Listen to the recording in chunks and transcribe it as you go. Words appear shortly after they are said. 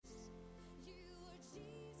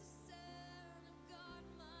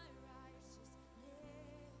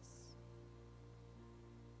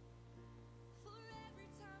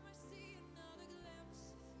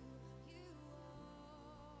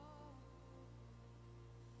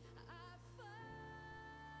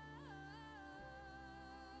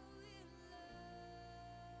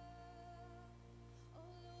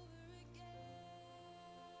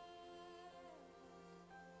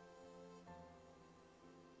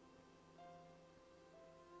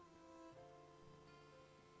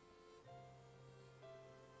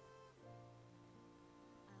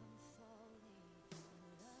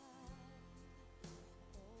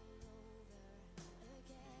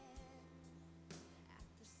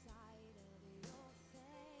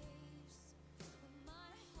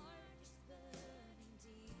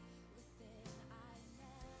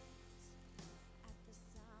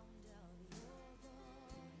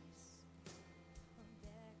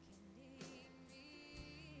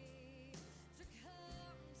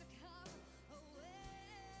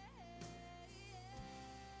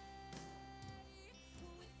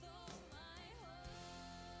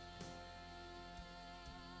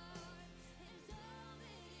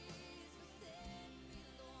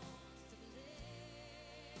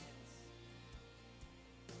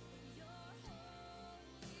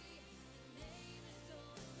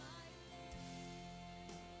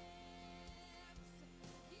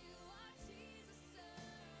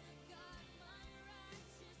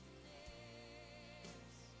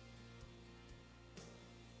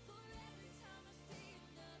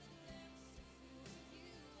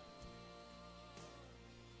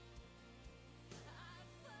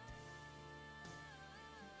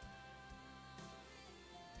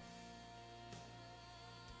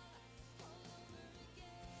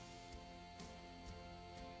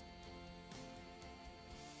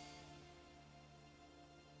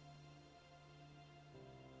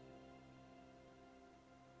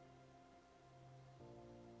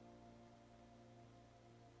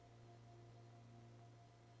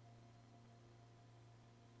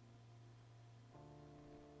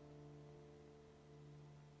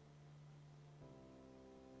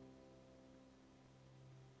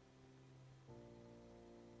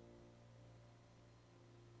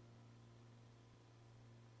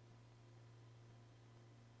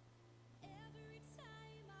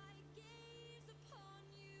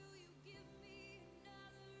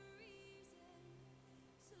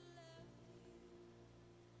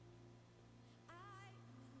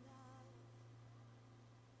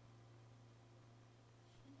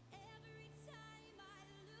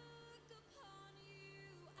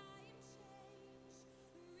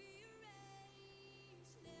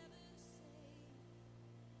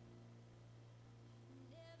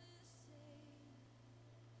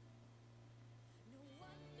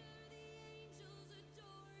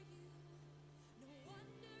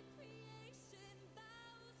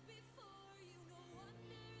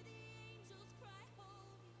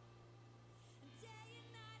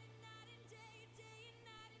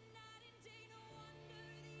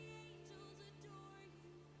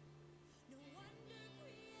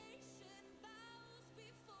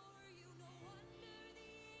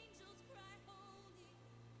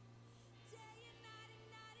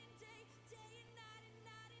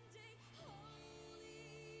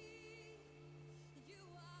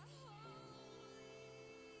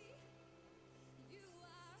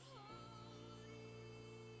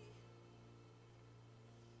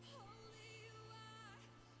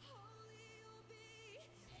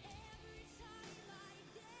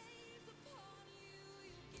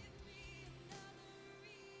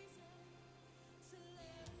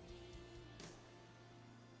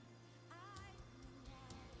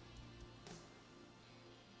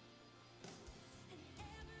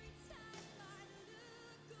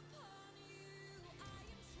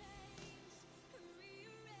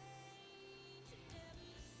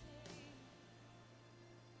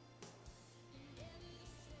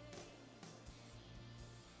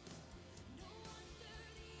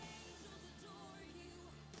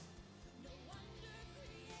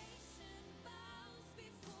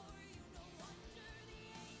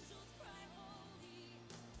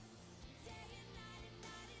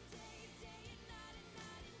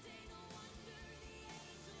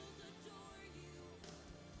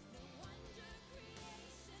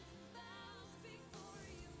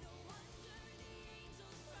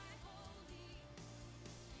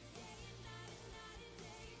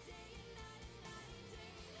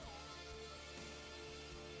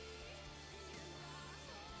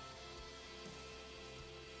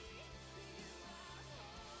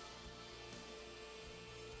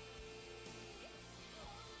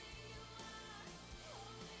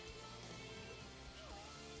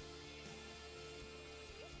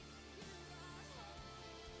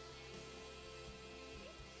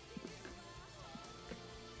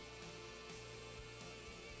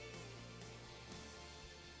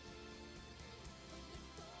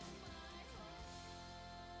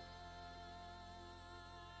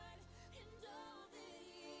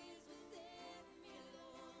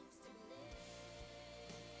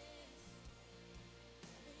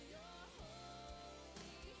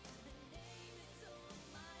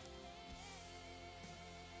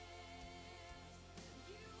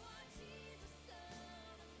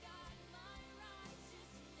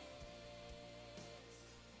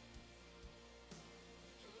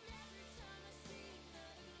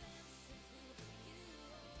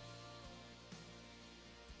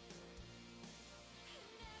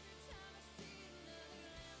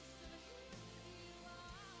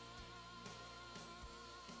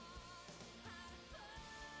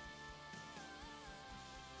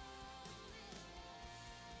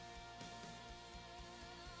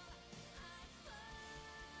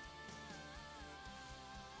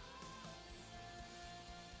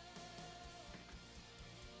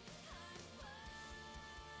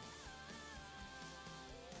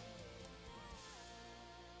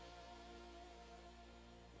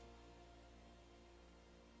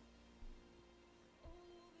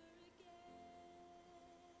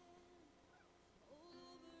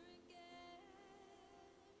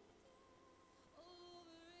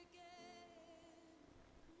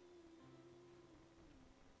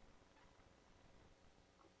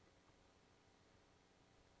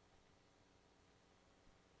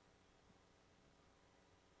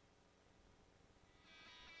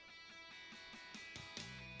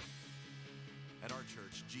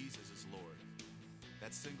church, Jesus is Lord.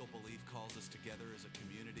 That single belief calls us together as a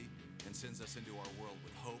community and sends us into our world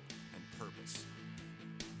with hope and purpose.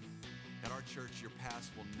 At our church, your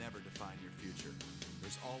past will never define your future.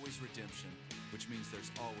 There's always redemption, which means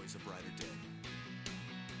there's always a brighter day.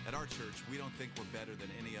 At our church, we don't think we're better than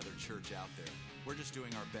any other church out there. We're just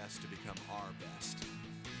doing our best to become our best.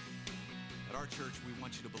 At our church, we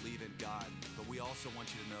want you to believe in God, but we also want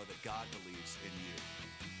you to know that God believes in you.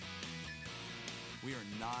 We are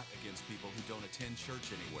not against people who don't attend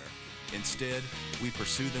church anywhere. Instead, we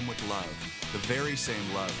pursue them with love, the very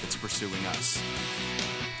same love that's pursuing us.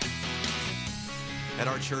 At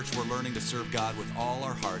our church, we're learning to serve God with all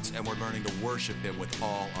our hearts, and we're learning to worship Him with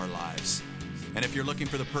all our lives. And if you're looking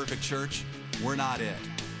for the perfect church, we're not it.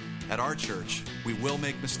 At our church, we will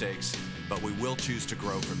make mistakes, but we will choose to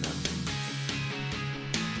grow from them.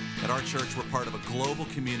 At our church, we're part of a global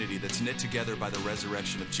community that's knit together by the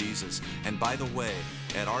resurrection of Jesus. And by the way,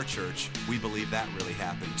 at our church, we believe that really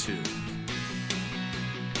happened too.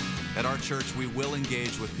 At our church, we will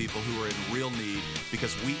engage with people who are in real need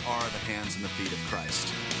because we are the hands and the feet of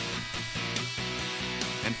Christ.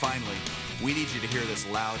 And finally, we need you to hear this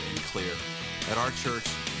loud and clear. At our church,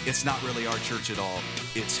 it's not really our church at all.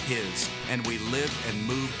 It's His. And we live and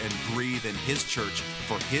move and breathe in His church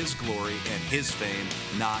for His glory and His fame,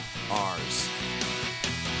 not ours.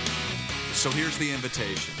 So here's the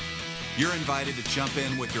invitation. You're invited to jump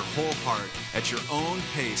in with your whole heart at your own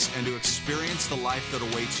pace and to experience the life that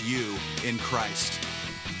awaits you in Christ.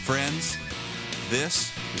 Friends,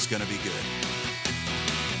 this is going to be good.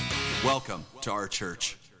 Welcome to our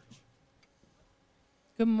church.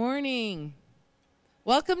 Good morning.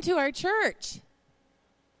 Welcome to our church.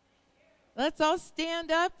 Let's all stand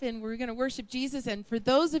up and we're going to worship Jesus. And for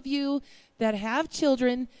those of you that have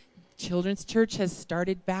children, Children's Church has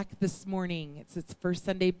started back this morning. It's its first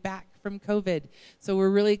Sunday back from COVID. So we're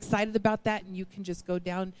really excited about that. And you can just go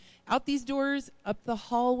down out these doors, up the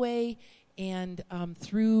hallway, and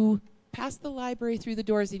through past the library, through the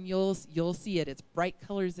doors, and you'll see it. It's bright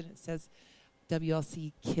colors and it says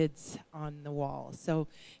WLC Kids on the wall. So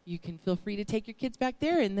you can feel free to take your kids back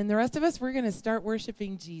there. And then the rest of us, we're going to start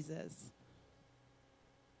worshiping Jesus.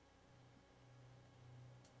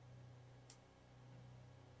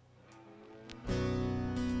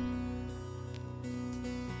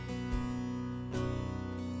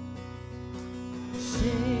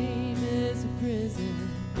 Shame is a prison,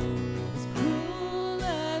 as cruel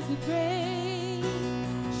as the grave.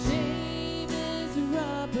 Shame is a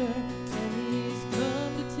robber, and he's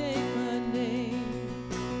come to take my name.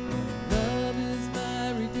 Love is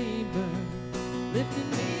my redeemer, lifting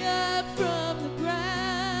me up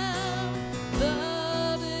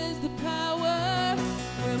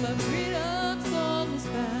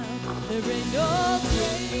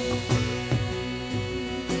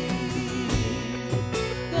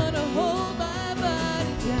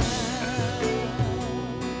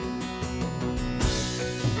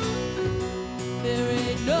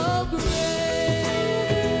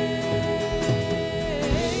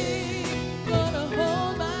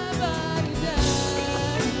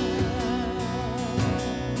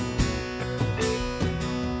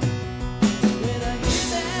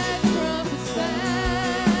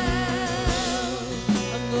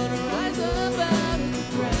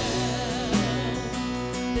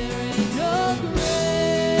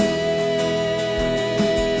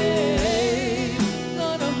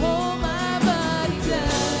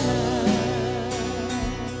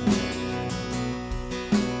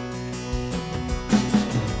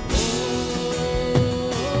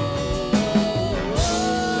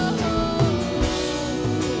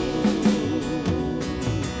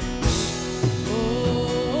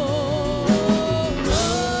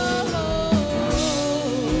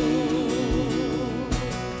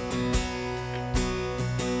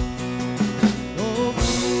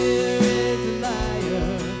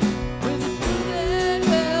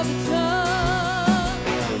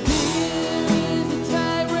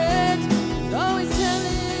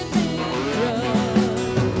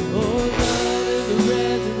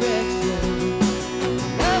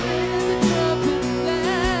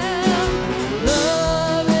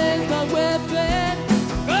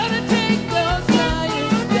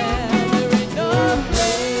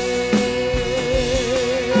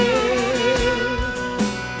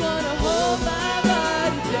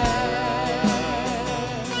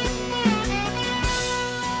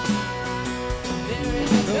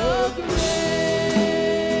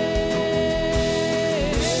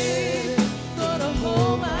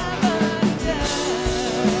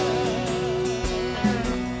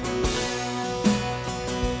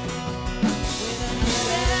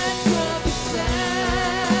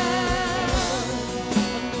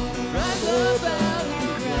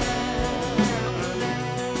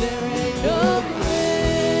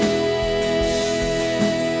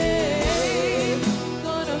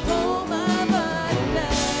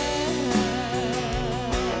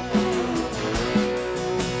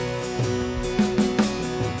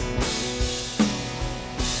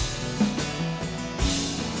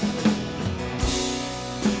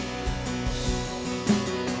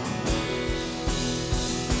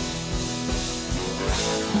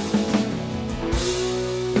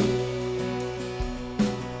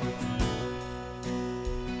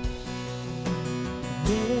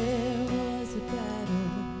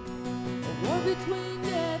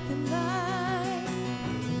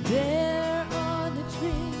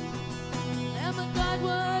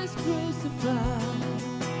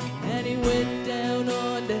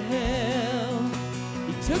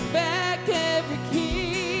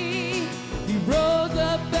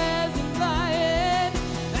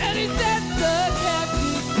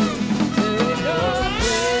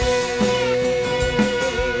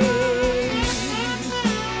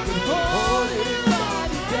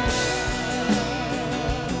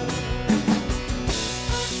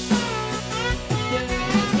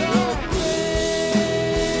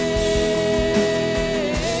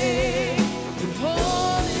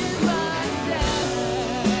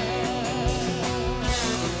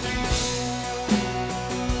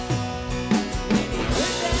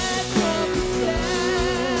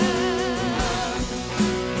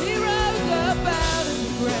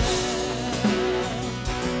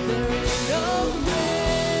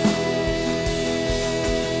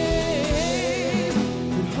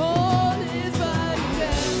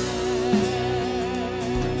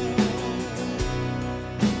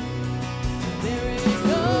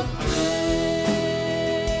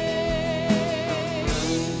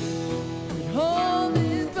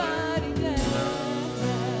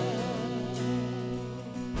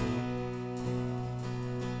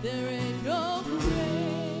There ain't no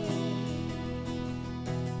grave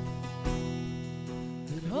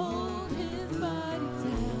could hold his body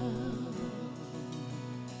down.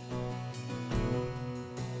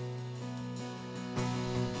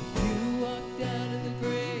 If you walked out of the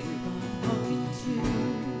grave, I'm walking too.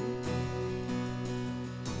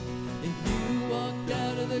 If you walked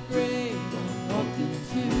out of the grave, I'm walking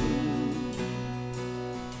too.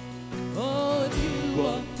 Oh, if you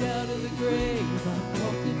walked out of the grave, I'm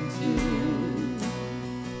walking too.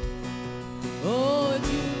 Oh, if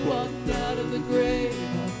you walked out of the grave,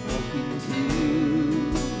 I'm walking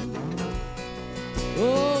too.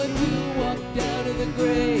 Oh, if you walked out of the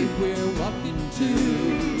grave, we're walking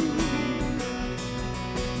too.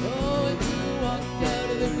 Oh, if you walked out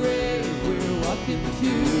of the grave, we're walking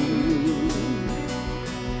too.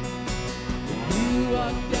 If you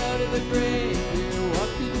walked out of the grave, we're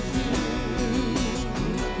walking too.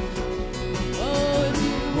 Oh, if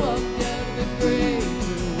you walked out of the grave,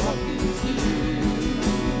 we're walking too.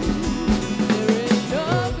 There ain't no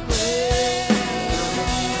grave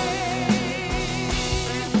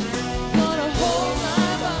gonna hold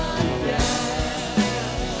my body down.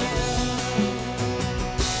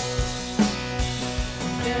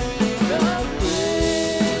 There ain't no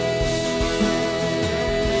grave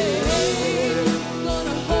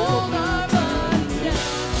gonna hold our bodies down.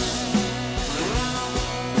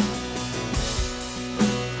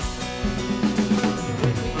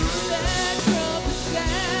 When we hear that trumpet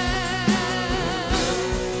sound,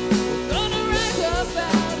 we're gonna rise up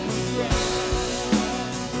out of the ground.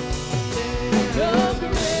 There ain't no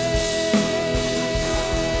grave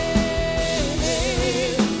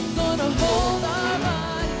gonna hold our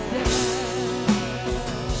bodies down.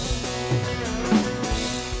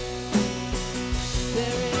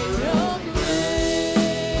 There ain't no grave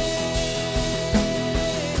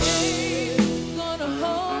gonna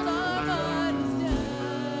hold our bodies down.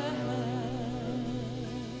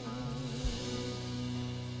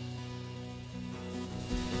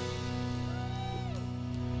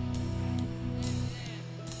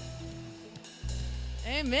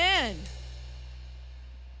 Amen.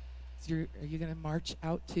 Are you going to march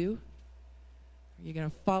out too? Are you going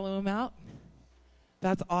to follow him out?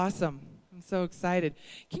 That's awesome. I'm so excited.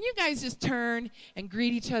 Can you guys just turn and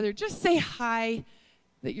greet each other? Just say hi,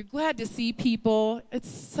 that you're glad to see people. It's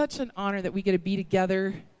such an honor that we get to be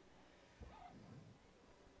together.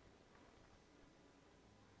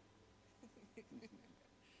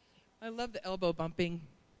 I love the elbow bumping.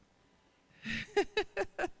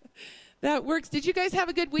 That works. Did you guys have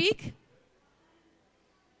a good week?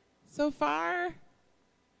 So far?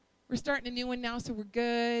 We're starting a new one now, so we're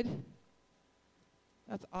good.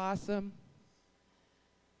 That's awesome.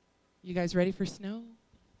 You guys ready for snow?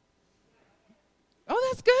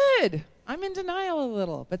 Oh, that's good. I'm in denial a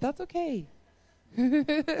little, but that's okay.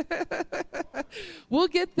 We'll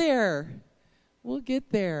get there. We'll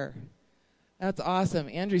get there. That's awesome.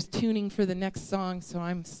 Andrew's tuning for the next song, so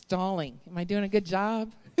I'm stalling. Am I doing a good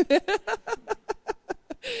job?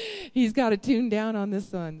 He's got to tune down on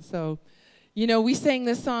this one. So, you know, we sang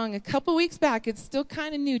this song a couple weeks back. It's still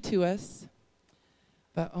kind of new to us.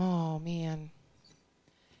 But, oh, man.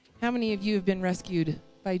 How many of you have been rescued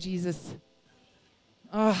by Jesus?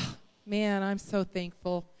 Oh, man, I'm so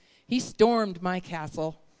thankful. He stormed my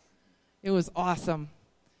castle. It was awesome.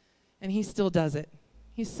 And he still does it.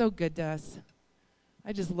 He's so good to us.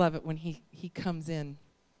 I just love it when he comes in.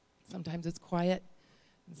 Sometimes it's quiet,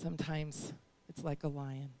 and sometimes it's like a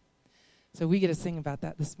lion. So we get to sing about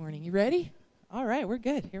that this morning. You ready? All right, we're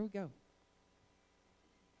good. Here we go.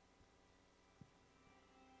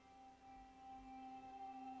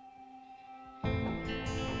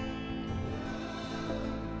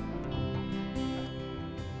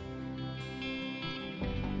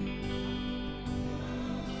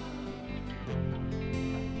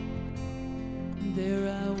 There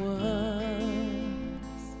I was,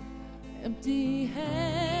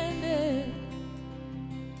 empty-handed,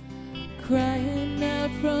 crying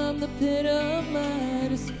out from the pit of my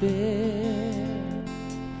despair.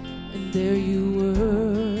 And there you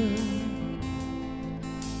were,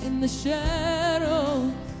 in the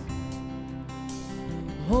shadows,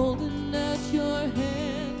 holding out your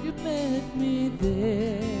hand. You met me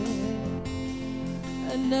there.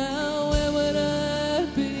 And now where would I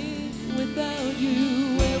be without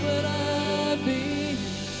you? Where would I be?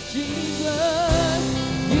 Jesus,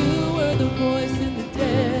 you were the voice in the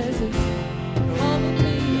desert, calling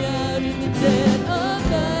me out in the dead of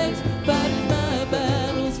night, fighting my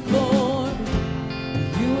battles for me.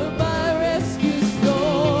 You were my rescue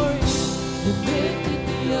story. You lifted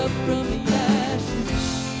me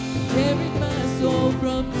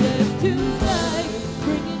to life,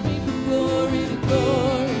 bringing me from glory to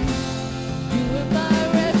glory. You are my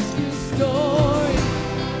rescue story.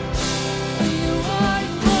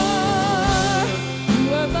 You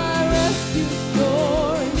are my rescue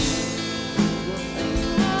story.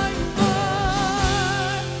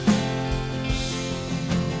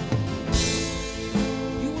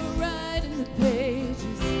 You were writing the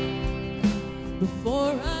pages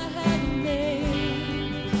before I had a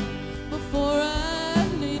name, before I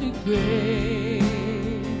needed grace.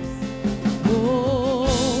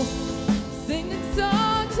 Oh, singing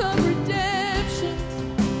songs of redemption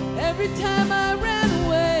every time I ran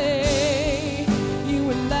away. You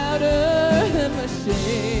were louder than my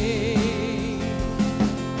shame.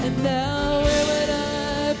 And now where would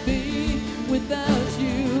I be without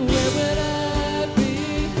you? Where would I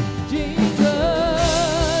be?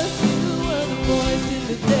 Jesus, you were the voice in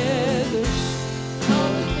the desert,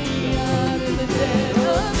 calling me out in the dead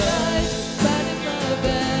of night, fighting my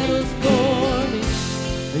battles for me.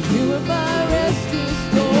 You were my rescue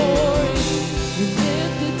story. You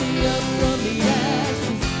lifted me up from the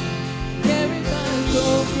ashes, carried my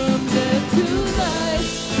soul from death to life,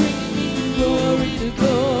 bringing me from glory to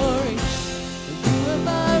glory. You are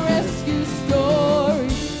my rescue story.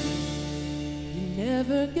 You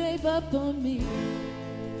never gave up on me.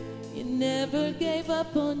 You never gave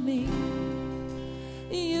up on me.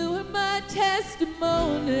 You are my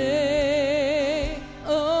testimony.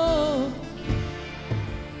 Oh,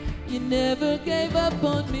 you never gave up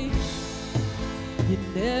on me. You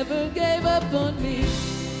never gave up on me.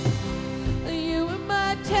 You are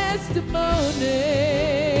my testimony.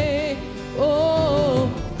 Oh,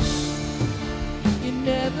 you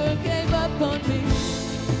never gave up on me.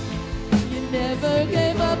 You never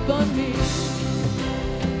gave up on me.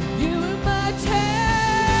 You are my testimony.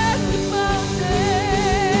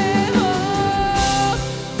 Oh,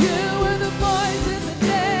 you were the voice in the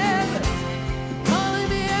desert, calling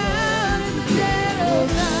me out in the dead of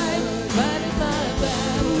night, fighting my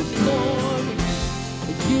battles for me.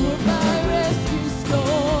 You are my rescue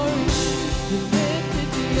story. You lifted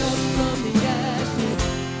me up from the ashes,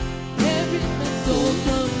 carried my soul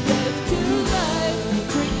from death to life,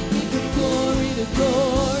 bringing me from glory to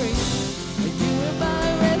glory. You are my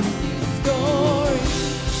rescue story.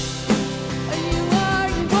 You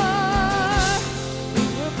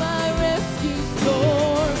are my rescue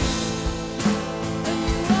story.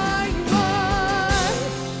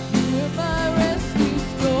 You are my rescue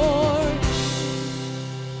story.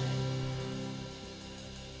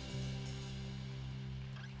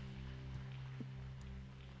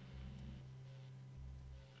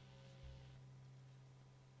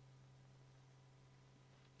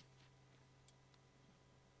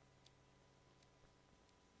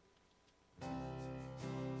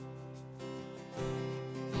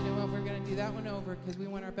 You know what? We're going to do that one over because we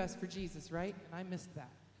want our best for Jesus, right? And I missed that.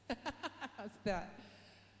 How's that?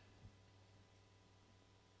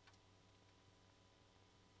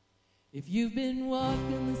 If you've been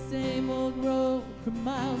walking the same old road for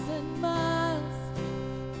miles and miles,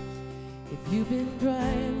 if you've been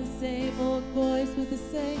crying the same old voice with the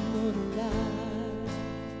same old lies,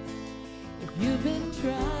 if you've been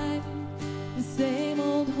trying the same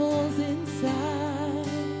old holes inside,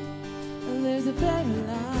 there's a better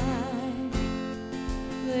life.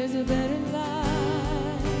 There's a better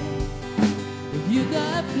life. If you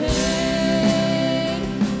got pain,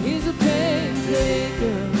 he's a pain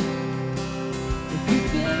taker. If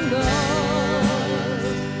you've been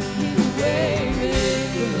lost, he's a way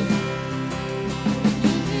maker. If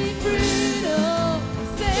you need freedom,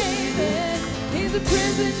 saving, he's a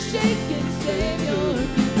prison shaking savior.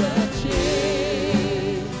 If you got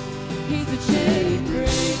chains, he's a chain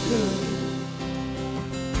breaker.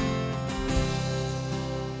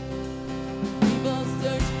 We've all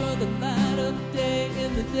searched for the light of day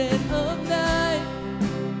in the dead of night.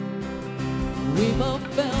 We've all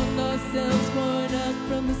found ourselves worn out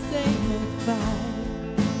from the same old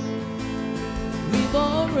fight. We've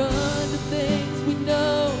all run to things we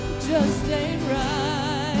know just ain't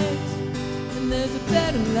right. And there's a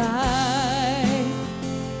better life.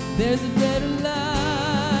 There's a better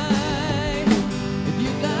life. If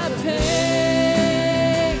you got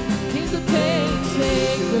pain, he's a pain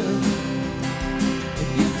taker. If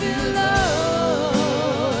you feel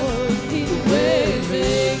lost, he's a way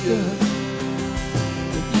maker.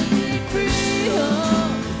 If you need freedom,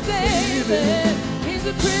 saving, he's a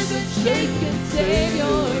prison shaking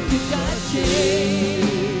savior. If you got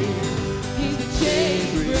chains, he's a chain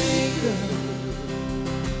breaker.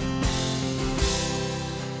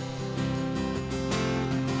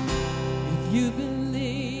 If you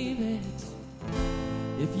believe it,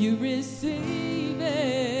 if you receive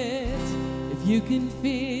it, if you can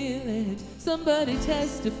feel it, somebody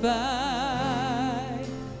testify.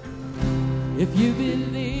 If you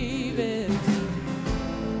believe it,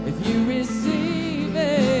 if you receive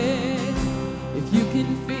it, if you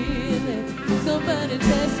can feel it, somebody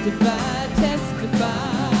testify,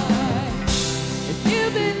 testify. If you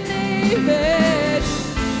believe it,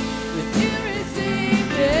 if you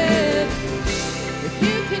receive it, if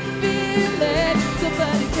you can feel it,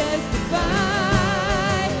 somebody testify.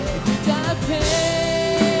 If you got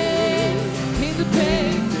pain, he's a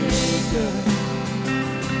pain taker.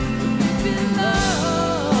 If you feel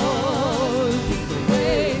lost, he's a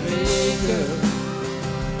way maker.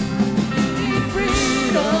 If you need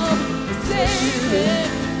freedom, saving,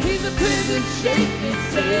 he's a prison shaking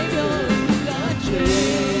savior. If you got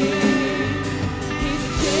chains, he's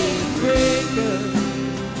a chain breaker.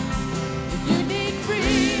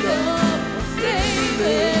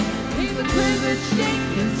 He's a prison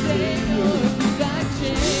shaking savior. If you got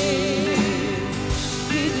chains,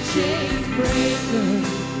 he's a chain breaker.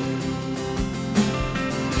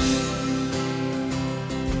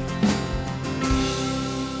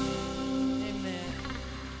 Amen.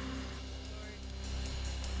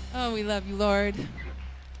 Oh, we love you, Lord.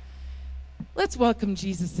 Let's welcome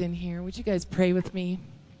Jesus in here. Would you guys pray with me?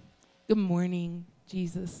 Good morning,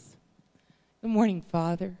 Jesus. Good morning,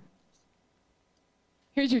 Father.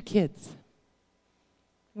 Here's your kids.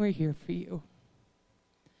 We're here for you.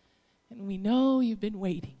 And we know you've been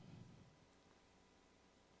waiting.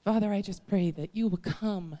 Father, I just pray that you will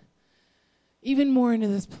come even more into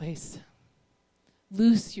this place.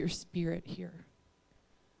 Loose your spirit here.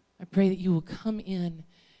 I pray that you will come in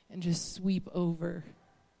and just sweep over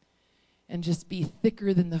and just be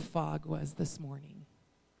thicker than the fog was this morning.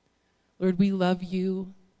 Lord, we love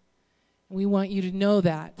you. We want you to know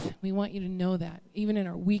that. We want you to know that, even in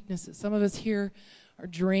our weaknesses. Some of us here are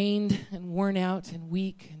drained and worn out and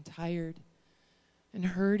weak and tired and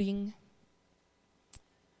hurting.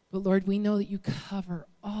 But Lord, we know that you cover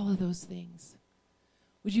all of those things.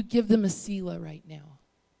 Would you give them a Selah right now?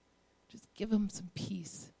 Just give them some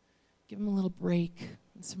peace. Give them a little break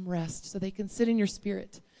and some rest so they can sit in your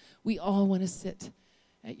spirit. We all want to sit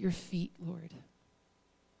at your feet, Lord.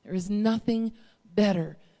 There is nothing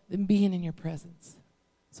better than being in your presence.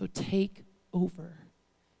 So take over.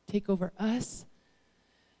 Take over us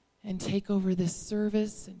and take over this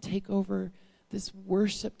service and take over this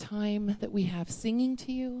worship time that we have singing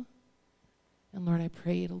to you. And Lord, I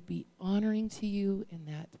pray it'll be honoring to you and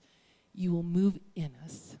that you will move in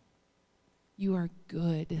us. You are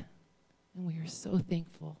good, and we are so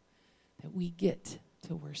thankful that we get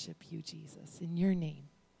to worship you, Jesus. In your name,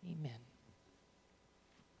 amen.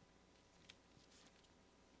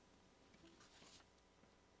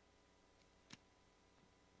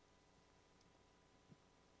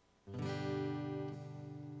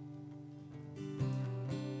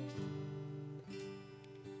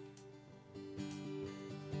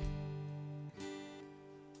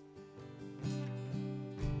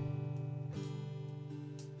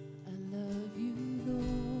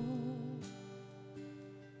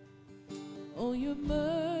 Oh, your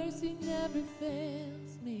mercy never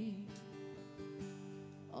fails me.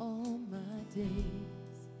 All my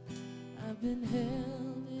days I've been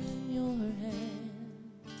held in your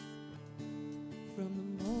hands. From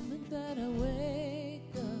the moment that I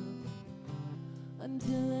wake up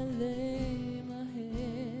until I lay my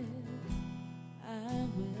head, I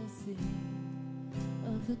will sing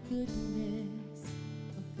of the goodness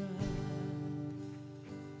of God.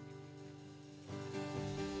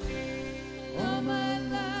 All my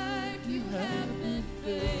life you have been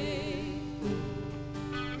faithful,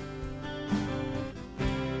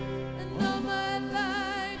 and all my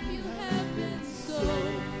life you have been so,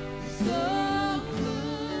 so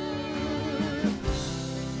good.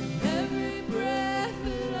 Every breath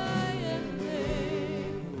that I am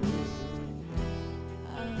able,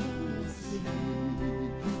 I will sing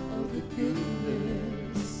of the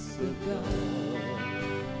goodness of God.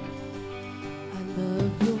 I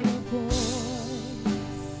love your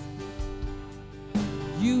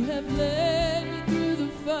you have led me through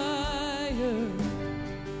the fire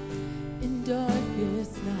in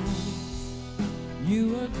darkest nights.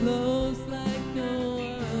 You are close like no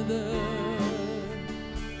other.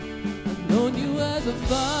 I've known you as a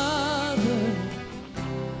father.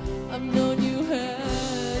 I've known you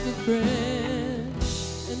as a friend.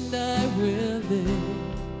 And I will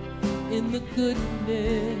live in the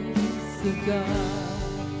goodness of God.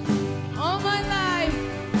 All my life.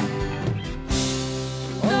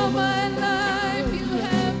 All my life you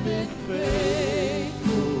have been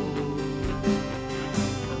faithful,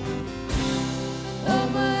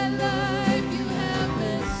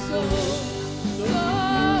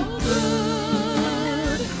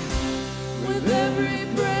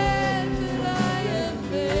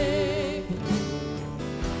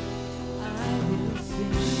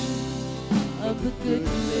 of the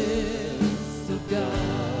goodness of God.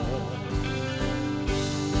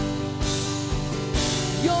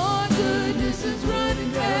 Your goodness is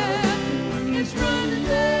running after, it's running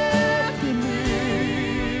after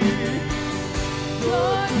me.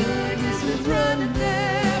 Your goodness is running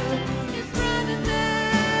after, it's running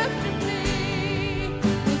after me.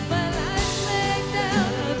 With my life laid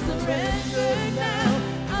down, I surrender now.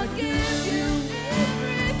 I'll give you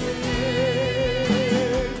everything.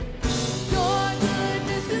 Your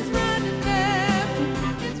goodness is running after,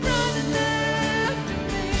 it's running after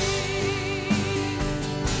me.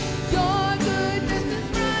 Your goodness is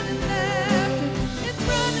running after, it's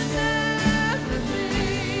running after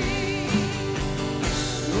me.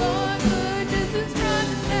 Your goodness is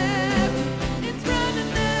running after, it's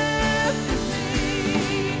running after me.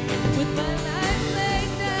 With my life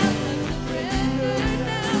laid down, I surrender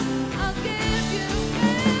now. I'll give you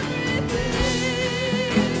everything.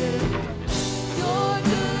 Your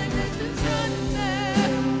goodness is running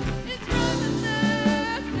after, it's running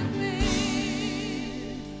after me.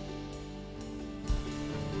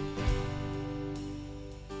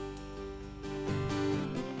 And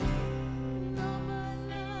all my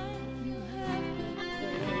life you have been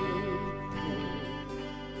faithful.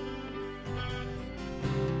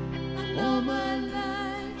 And all my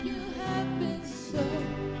life you have been so,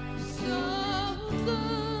 so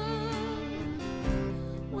good.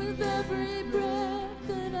 With every breath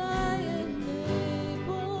that I am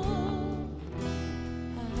able,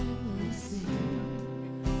 I will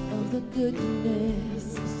sing of the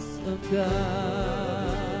goodness of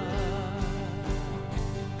God.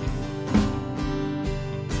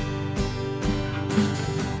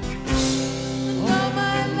 And all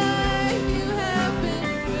my life you have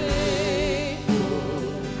been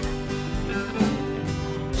faithful.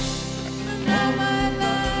 And all my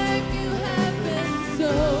life you have been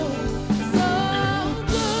so, so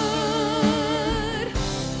good.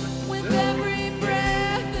 With every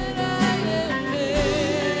breath that I am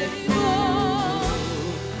able,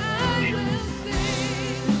 I will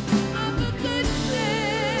sing of the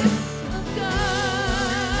goodness of God.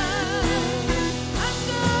 I'm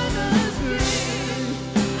gonna sing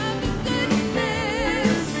of the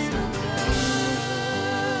goodness of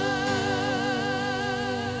God.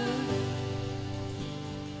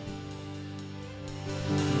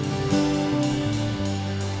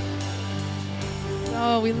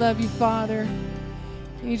 Oh, we love you, Father.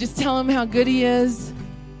 Can you just tell him how good he is?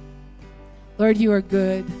 Lord, you are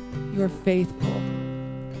good. You are faithful.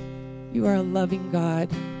 You are a loving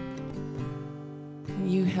God.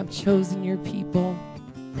 And you have chosen your people.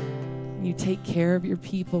 And you take care of your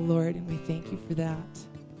people, Lord, and we thank you for that.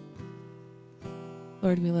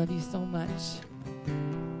 Lord, we love you so much.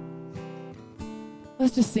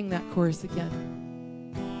 Let's just sing that chorus again.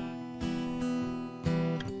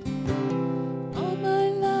 All my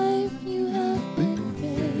life you have been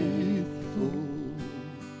faithful.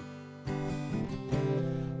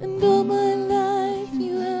 And all my life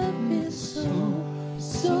you have been so,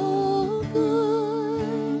 so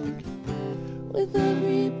good. With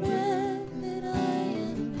every breath that I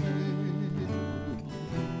am able,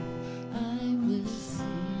 I will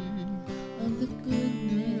sing of the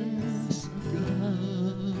goodness of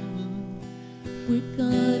God. We're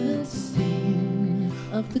gonna sing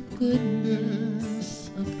of the goodness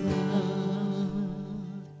of God.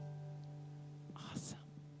 Awesome.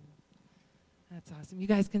 That's awesome. You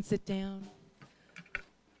guys can sit down.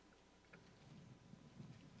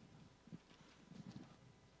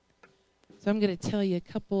 So I'm going to tell you a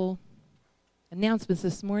couple announcements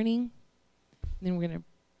this morning, and then we're going to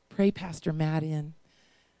pray Pastor Matt in.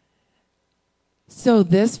 So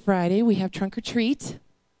this Friday, we have Trunk or Treat.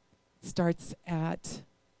 It starts at,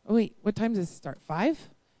 what time does it start? 5?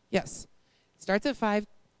 Yes. It starts at 5,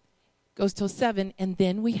 goes till 7, and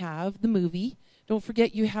then we have the movie. Don't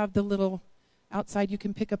forget you have the little, outside you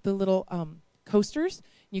can pick up the little coasters.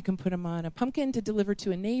 You can put them on a pumpkin to deliver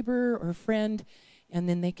to a neighbor or a friend, and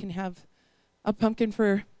then they can have a pumpkin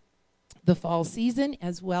for the fall season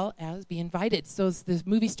as well as be invited. So the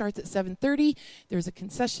movie starts at 7:30. There's a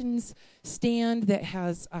concessions stand that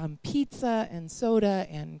has pizza and soda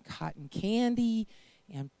and cotton candy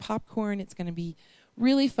and popcorn. It's going to be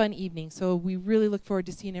really fun evening. So we really look forward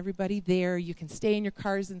to seeing everybody there. You can stay in your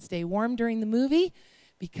cars and stay warm during the movie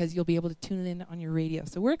because you'll be able to tune in on your radio.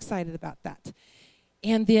 So we're excited about that.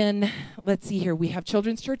 And then, let's see here, we have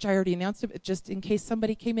Children's Church. I already announced it, but just in case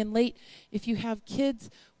somebody came in late. If you have kids,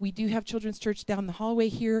 we do have Children's Church down the hallway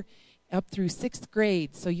here up through 6th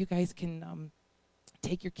grade. So you guys can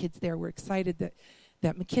take your kids there. We're excited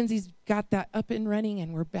that Mackenzie's got that up and running,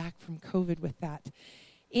 and we're back from COVID with that.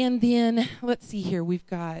 And then, let's see here, we've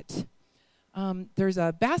got, there's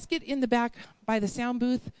a basket in the back by the sound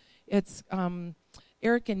booth. It's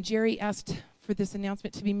Eric and Jerry asked for this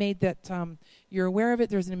announcement to be made that you're aware of it.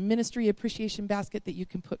 There's a ministry appreciation basket that you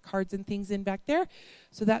can put cards and things in back there.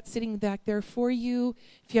 So that's sitting back there for you.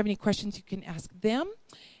 If you have any questions, you can ask them.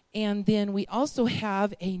 And then we also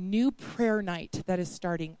have a new prayer night that is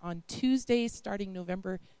starting on Tuesday, starting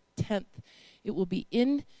November 10th. It will be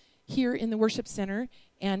in here in the worship center,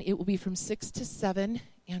 and it will be from 6 to 7.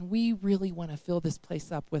 And we really want to fill this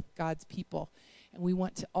place up with God's people. And we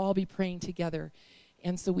want to all be praying together.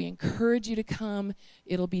 And so we encourage you to come.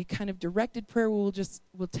 It'll be kind of directed prayer. We'll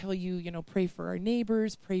tell you, pray for our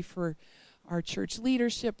neighbors, pray for our church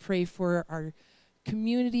leadership, pray for our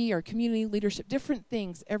community leadership, different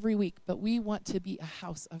things every week. But we want to be a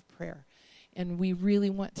house of prayer. And we really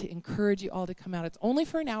want to encourage you all to come out. It's only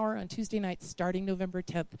for an hour on Tuesday nights starting November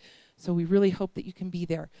 10th. So we really hope that you can be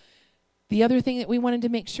there. The other thing that we wanted to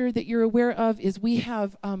make sure that you're aware of is we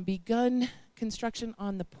have begun construction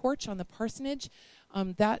on the porch on the parsonage.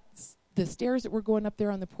 That's the stairs that we're going up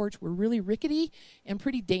there on the porch were really rickety and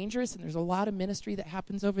pretty dangerous, and there's a lot of ministry that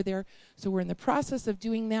happens over there. So we're in the process of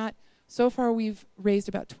doing that. So far, we've raised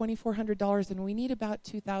about $2,400, and we need about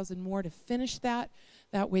 $2,000 more to finish that.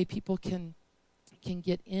 That way, people can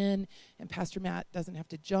get in, and Pastor Matt doesn't have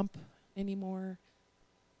to jump anymore.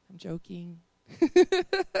 I'm joking.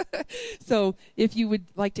 So if you would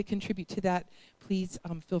like to contribute to that, please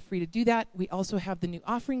feel free to do that. We also have the new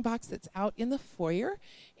offering box that's out in the foyer.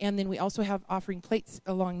 And then we also have offering plates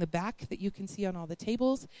along the back that you can see on all the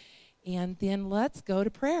tables. And then let's go to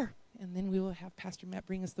prayer. And then we will have Pastor Matt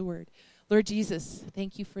bring us the word. Lord Jesus,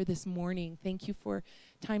 thank you for this morning. Thank you for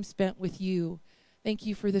time spent with you. Thank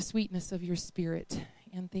you for the sweetness of your spirit.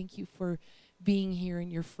 And thank you for being here and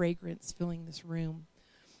your fragrance filling this room.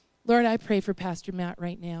 Lord, I pray for Pastor Matt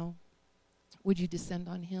right now. Would you descend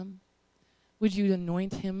on him? Would you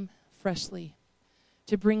anoint him freshly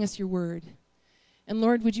to bring us your word? And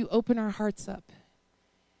Lord, would you open our hearts up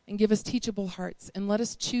and give us teachable hearts, and let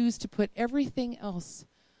us choose to put everything else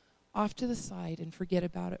off to the side and forget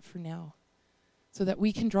about it for now, so that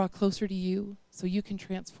we can draw closer to you, so you can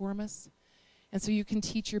transform us, and so you can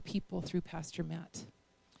teach your people through Pastor Matt.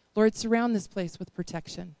 Lord, surround this place with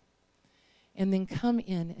protection. And then come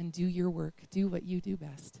in and do your work. Do what you do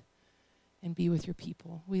best. And be with your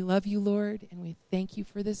people. We love you, Lord, and we thank you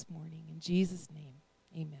for this morning. In Jesus' name,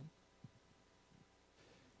 amen.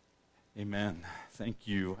 Amen. Thank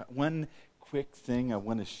you. One quick thing I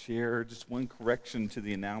want to share, just one correction to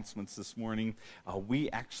the announcements this morning. We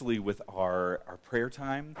actually, with our prayer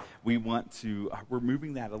time, we're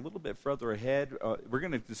moving that a little bit further ahead. We're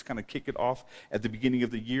going to just kind of kick it off at the beginning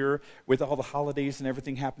of the year. With all the holidays and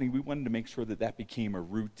everything happening, we wanted to make sure that became a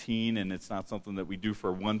routine, and it's not something that we do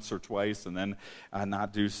for once or twice and then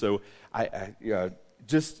not do. So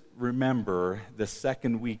just remember the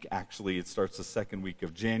second week, actually, it starts the second week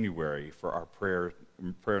of January for our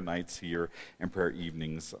prayer nights here and prayer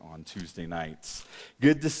evenings on Tuesday nights.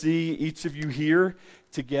 Good to see each of you here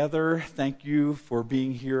together. Thank you for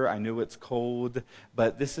being here. I know it's cold,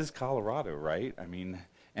 but this is Colorado, right?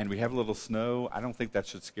 And we have a little snow. I don't think that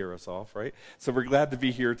should scare us off, right? So we're glad to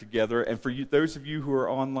be here together. And for you, those of you who are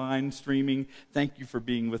online streaming, thank you for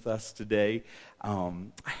being with us today. I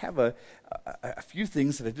have a few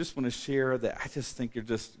things that I just want to share that I just think are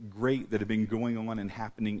just great that have been going on and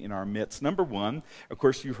happening in our midst. Number one, of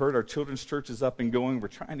course, you heard our children's church is up and going. We're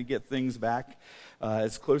trying to get things back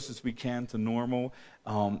as close as we can to normal.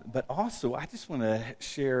 But also, I just want to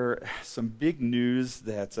share some big news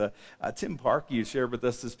that Tim Parkey shared with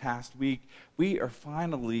us this past week. We are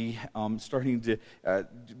finally starting to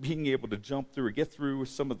being able to jump through or get through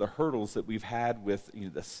some of the hurdles that we've had with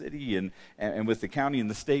the city and with the county and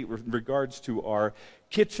the state with regards to our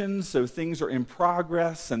kitchens. So things are in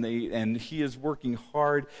progress, and he is working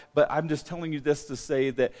hard. But I'm just telling you this to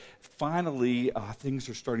say that finally things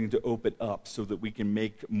are starting to open up so that we can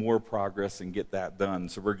make more progress and get that done.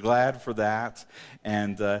 So we're glad for that.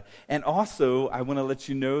 And also, I want to let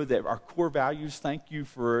you know that our core values, thank you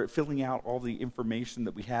for filling out all the information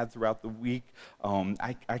that we had throughout the week.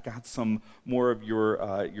 I got some more of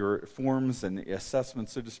your forms and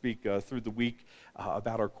assessments, so to speak, through the week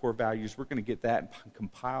about our core values. We're going to get that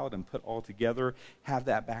compiled and put all together, have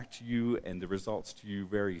that back to you and the results to you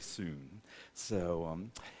very soon. So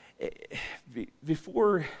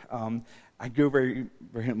before I go very,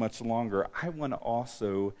 very much longer, I want to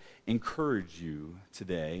also encourage you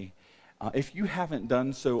today. If you haven't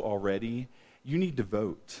done so already, you need to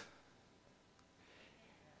vote.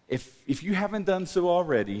 If you haven't done so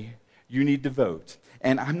already, you need to vote.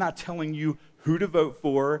 And I'm not telling you who to vote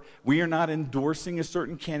for. We are not endorsing a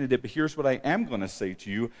certain candidate, but here's what I am going to say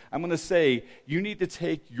to you. I'm going to say you need to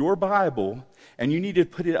take your Bible and you need to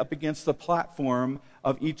put it up against the platform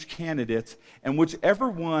of each candidate, and whichever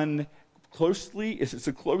one is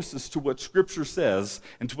the closest to what Scripture says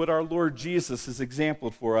and to what our Lord Jesus has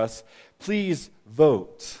exampled for us, please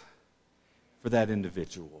vote for that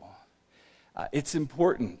individual. It's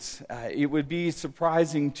important. It would be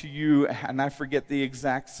surprising to you, and I forget the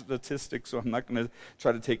exact statistics, so I'm not going to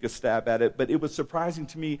try to take a stab at it, but it was surprising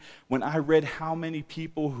to me when I read how many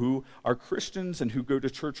people who are Christians and who go to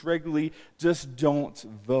church regularly just don't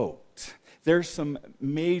vote. There's some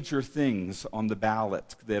major things on the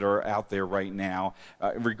ballot that are out there right now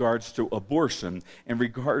in regards to abortion, in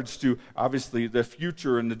regards to obviously the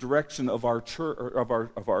future and the direction of our church, of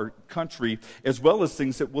our country, as well as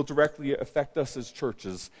things that will directly affect us as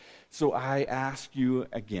churches. So I ask you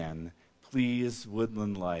again, please,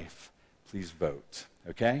 Woodland Life, please vote.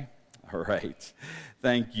 Okay? All right.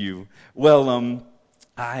 Thank you. Well, I'm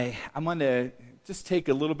going to just take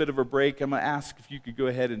a little bit of a break. I'm going to ask if you could go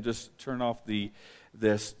ahead and just turn off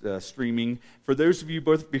this streaming. For those of you,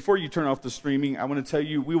 before you turn off the streaming, I want to tell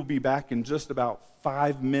you we will be back in just about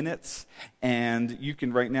 5 minutes, and you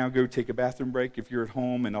can right now go take a bathroom break if you're at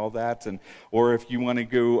home and all that, or if you want to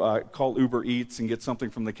go call Uber Eats and get something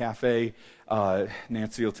from the cafe,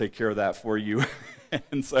 Nancy will take care of that for you.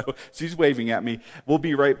 And so she's waving at me. We'll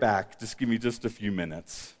be right back. Just give me just a few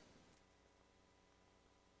minutes.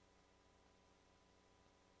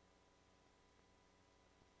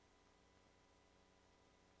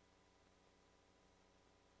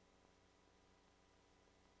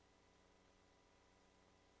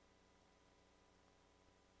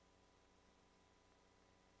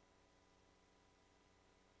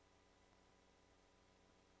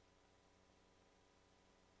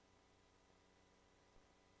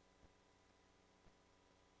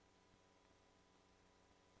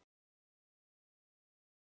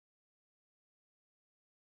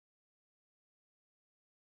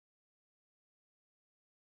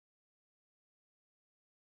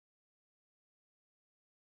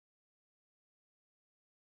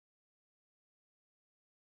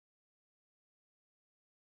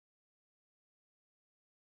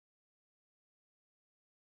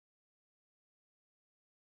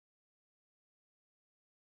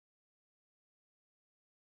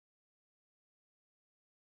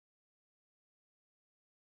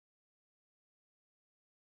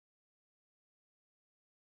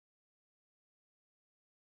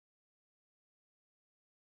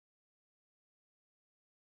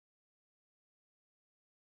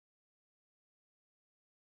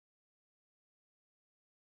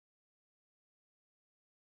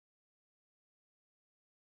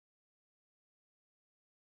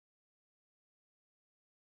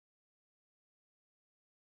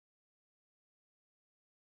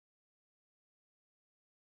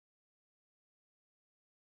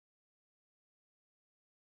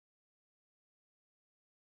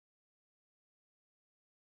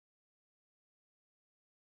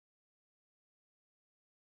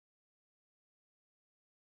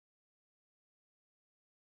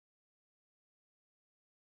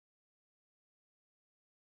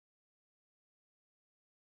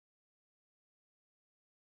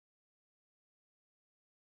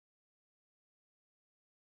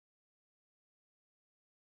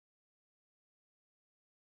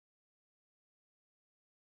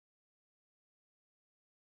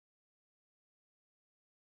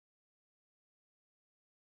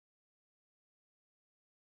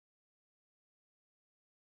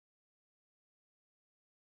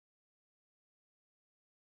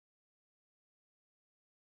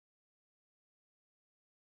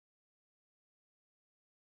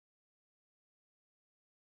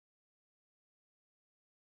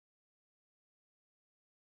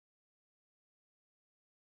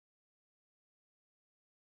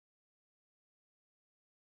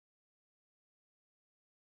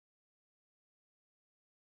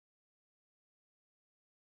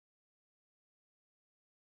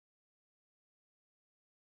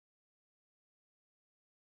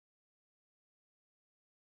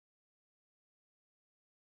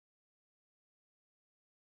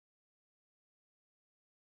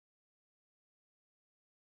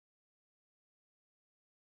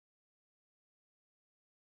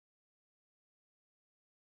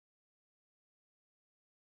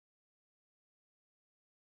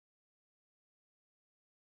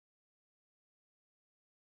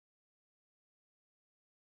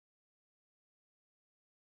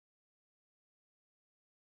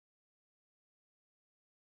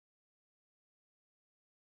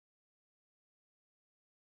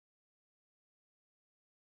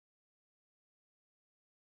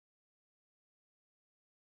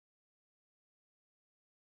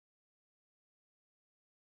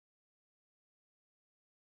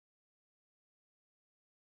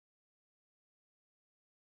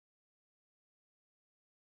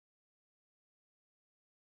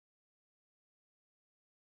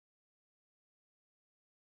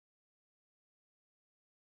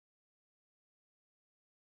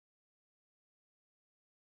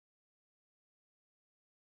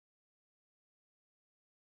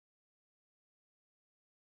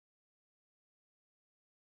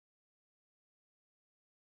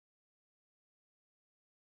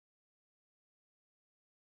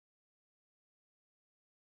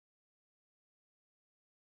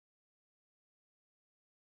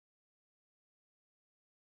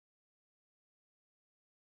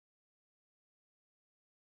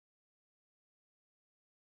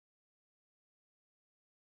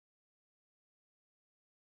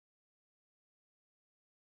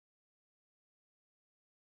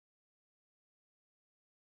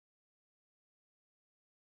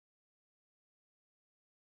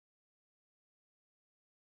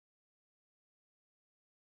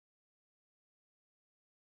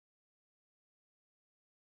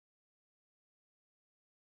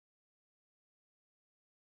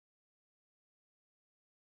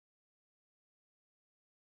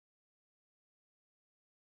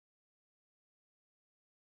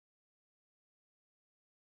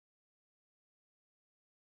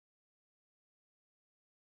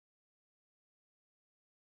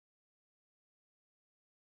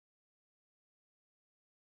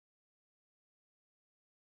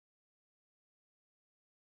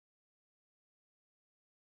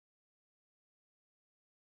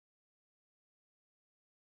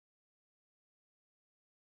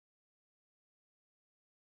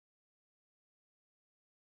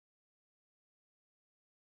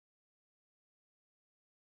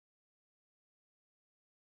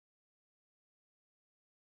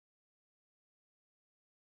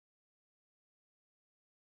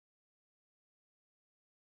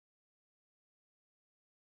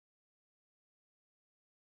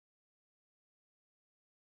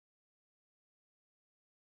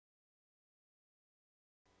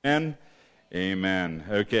 Amen. Amen.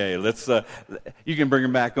 Okay, let's. You can bring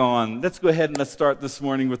them back on. Let's go ahead and let's start this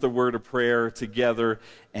morning with a word of prayer together,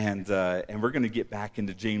 and we're going to get back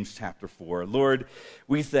into James chapter 4. Lord,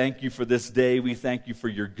 we thank you for this day. We thank you for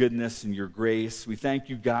your goodness and your grace. We thank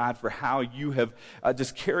you, God, for how you have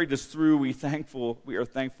just carried us through. We are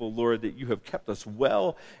thankful, Lord, that you have kept us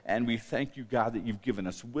well, and we thank you, God, that you've given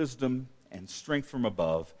us wisdom and strength from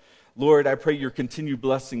above. Lord, I pray your continued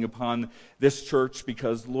blessing upon this church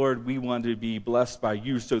because, Lord, we want to be blessed by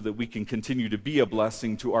you so that we can continue to be a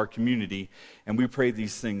blessing to our community. And we pray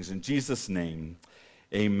these things in Jesus' name.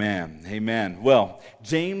 Amen. Amen. Well,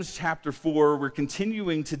 James chapter 4, we're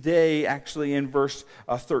continuing today actually in verse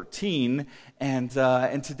 13. And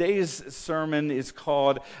today's sermon is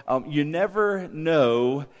called, You Never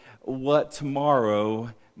Know What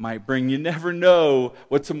Tomorrow Might Bring. You never know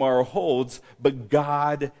what tomorrow holds, but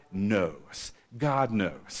God knows. God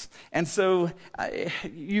knows. And so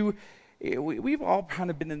we've all kind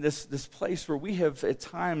of been in this place where we have at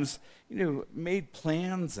times, made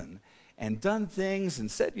plans and done things and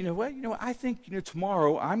said, I think,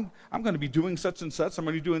 tomorrow I'm going to be doing such and such. I'm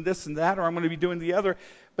going to be doing this and that, or I'm going to be doing the other.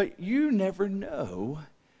 But you never know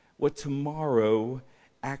what tomorrow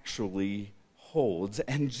actually holds.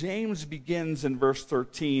 And James begins in verse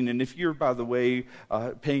 13. And if you're, by the way,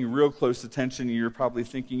 paying real close attention, you're probably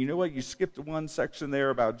thinking, you know what, you skipped one section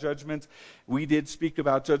there about judgment. We did speak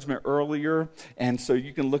about judgment earlier, and so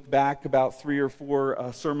you can look back about 3 or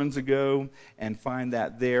 4 sermons ago and find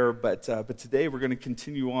that there. But today we're going to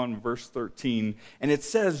continue on verse 13. And it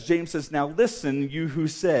says, James says, now listen, you who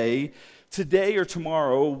say, today or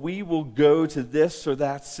tomorrow, we will go to this or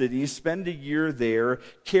that city, spend a year there,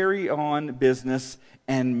 carry on business,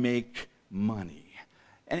 and make money.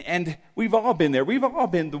 And we've all been there. We've all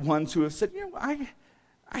been the ones who have said, I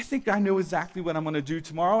think I know exactly what I'm going to do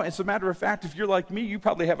tomorrow. As a matter of fact, if you're like me, you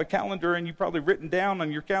probably have a calendar, and you've probably written down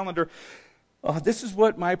on your calendar, this is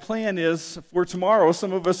what my plan is for tomorrow.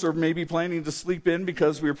 Some of us are maybe planning to sleep in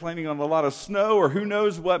because we're planning on a lot of snow, or who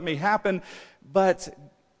knows what may happen. But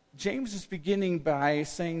James is beginning by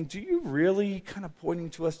saying, do you really, kind of pointing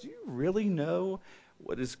to us, do you really know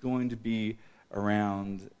what is going to be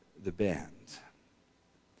around the bend?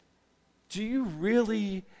 Do you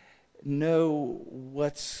really know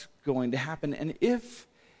what's going to happen? And if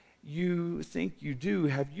you think you do,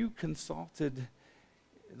 have you consulted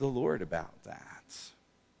the Lord about that?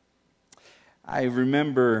 I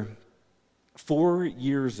remember 4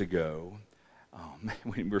 years ago,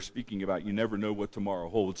 when we're speaking about you never know what tomorrow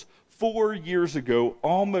holds, 4 years ago,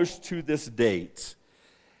 almost to this date,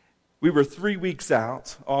 we were 3 weeks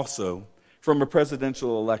out also from a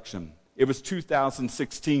presidential election. It was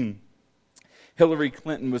 2016. Hillary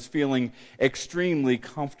Clinton was feeling extremely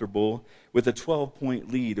comfortable with a 12-point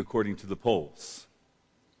lead according to the polls.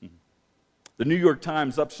 The New York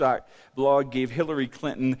Times Upshot blog gave Hillary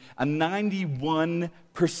Clinton a 91%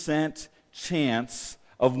 chance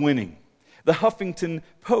of winning. The Huffington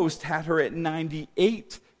Post had her at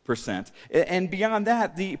 98%. And beyond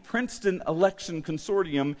that, the Princeton Election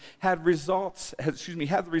Consortium had the results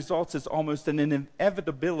as almost an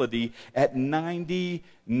inevitability at 99%.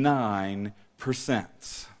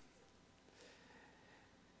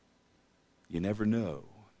 You never know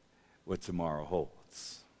what tomorrow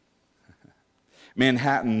holds.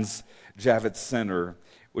 Manhattan's Javits Center,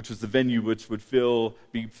 which was the venue which would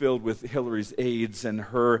be filled with Hillary's aides and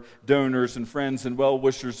her donors and friends and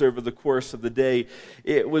well-wishers over the course of the day.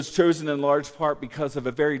 It was chosen in large part because of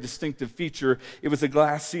a very distinctive feature. It was a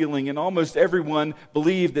glass ceiling, and almost everyone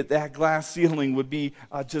believed that glass ceiling would be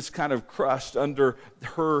just kind of crushed under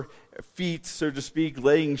her feet, so to speak,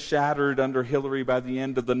 laying shattered under Hillary by the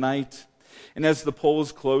end of the night. And as the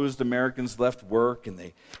polls closed, Americans left work and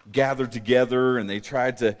they gathered together and they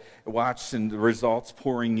tried to watch and the results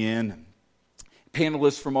pouring in.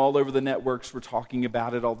 Panelists from all over the networks were talking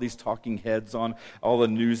about it, all these talking heads on all the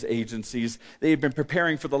news agencies. They had been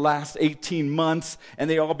preparing for the last 18 months, and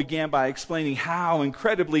they all began by explaining how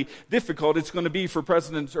incredibly difficult it's going to be for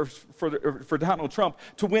for Donald Trump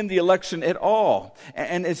to win the election at all.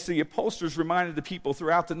 And as the pollsters reminded the people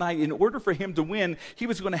throughout the night, in order for him to win, he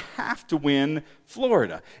was going to have to win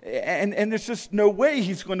Florida. And there's just no way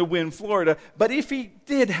he's going to win Florida. But if he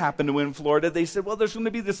did happen to win Florida, they said, well, there's going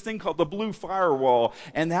to be this thing called the Blue Firewall.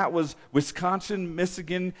 And that was Wisconsin,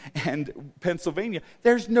 Michigan, and Pennsylvania.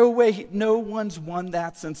 There's no way, no one's won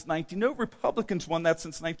that since no Republicans won that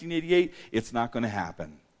since 1988. It's not going to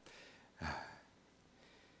happen.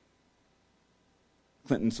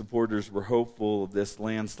 Clinton supporters were hopeful of this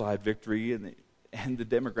landslide victory, and the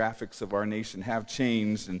demographics of our nation have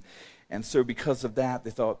changed. And so because of that, they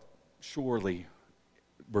thought, surely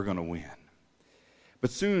we're going to win.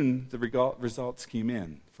 But soon the results came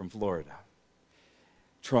in from Florida.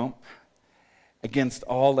 Trump, against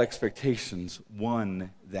all expectations,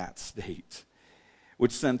 won that state,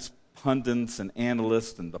 which sent pundits and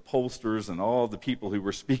analysts and the pollsters and all the people who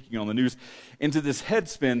were speaking on the news into this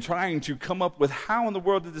headspin trying to come up with how in the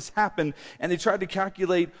world did this happen. And they tried to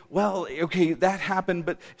calculate, well, okay, that happened,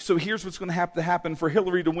 but so here's what's going to have to happen for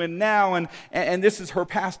Hillary to win now, and this is her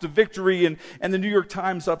path to victory. And the New York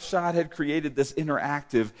Times upshot had created this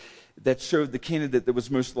interactive that showed the candidate that was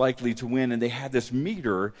most likely to win, and they had this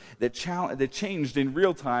meter that changed in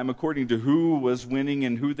real time according to who was winning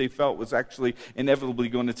and who they felt was actually inevitably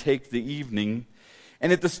going to take the evening.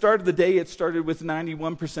 And at the start of the day, it started with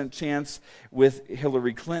 91% chance with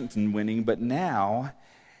Hillary Clinton winning, but now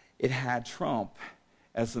it had Trump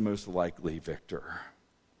as the most likely victor.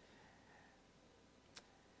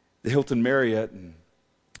 The Hilton Marriott in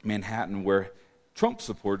Manhattan, where Trump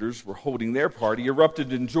supporters were holding their party,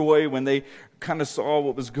 erupted in joy when they kind of saw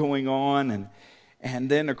what was going on. And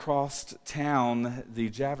then across town, the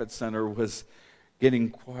Javits Center was getting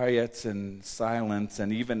quiet and silent.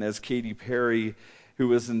 And even as Katy Perry, who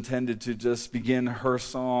was intended to just begin her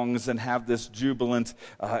songs and have this jubilant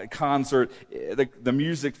concert, the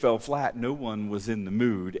music fell flat. No one was in the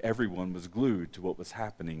mood. Everyone was glued to what was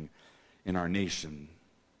happening in our nation.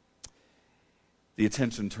 The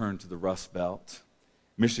attention turned to the Rust Belt.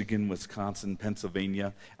 Michigan, Wisconsin,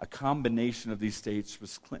 Pennsylvania. A combination of these states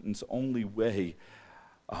was Clinton's only way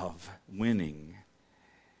of winning.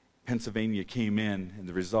 Pennsylvania came in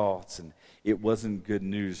the results, and it wasn't good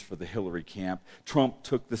news for the Hillary camp. Trump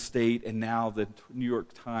took the state, and now the New York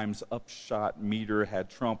Times upshot meter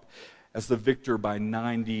had Trump as the victor by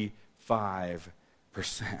 95%.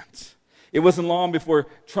 It wasn't long before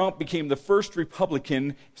Trump became the first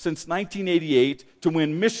Republican since 1988 to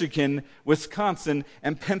win Michigan, Wisconsin,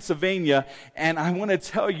 and Pennsylvania. And I want to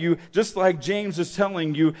tell you, just like James is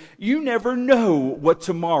telling you, you never know what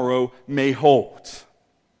tomorrow may hold.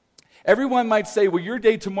 Everyone might say, well, your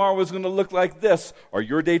day tomorrow is going to look like this, or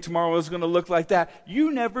your day tomorrow is going to look like that. You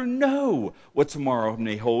never know what tomorrow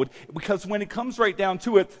may hold, because when it comes right down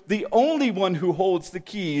to it, the only one who holds the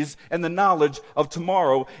keys and the knowledge of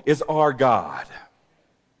tomorrow is our God.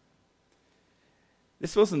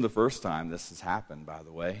 This wasn't the first time this has happened, by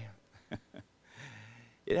the way.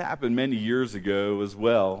 It happened many years ago as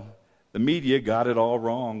well. The media got it all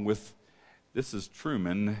wrong with, this is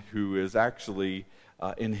Truman, who is actually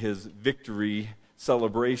in his victory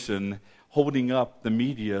celebration, holding up the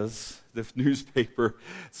newspaper,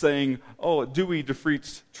 saying, oh, Dewey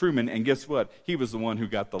defeats Truman, and guess what? He was the one who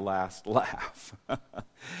got the last laugh.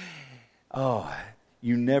 Oh,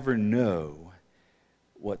 you never know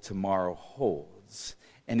what tomorrow holds.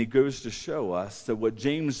 And it goes to show us that what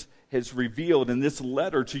James has revealed in this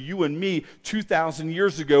letter to you and me 2,000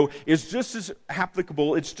 years ago is just as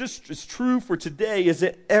applicable, it's just as true for today as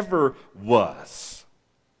it ever was.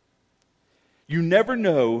 You never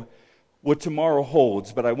know what tomorrow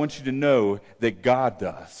holds, but I want you to know that God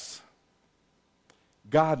does.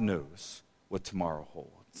 God knows what tomorrow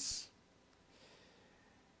holds.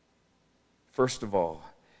 First of all,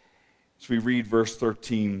 as we read verse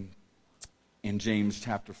 13 in James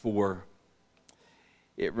chapter 4,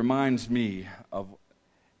 it reminds me of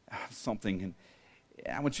something, and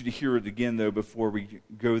I want you to hear it again, though, before we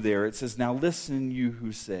go there. It says, now listen, you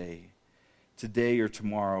who say, today or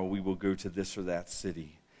tomorrow we will go to this or that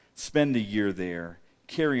city, spend a year there,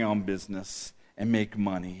 carry on business, and make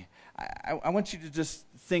money. I want you to just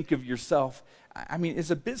think of yourself, I mean,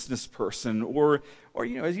 as a business person, or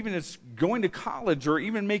even as going to college, or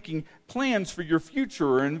even making plans for your future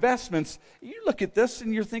or investments. You look at this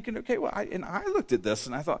and you're thinking, okay, well, I looked at this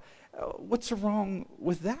and I thought, what's wrong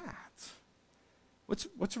with that?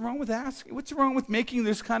 What's wrong with asking? What's wrong with making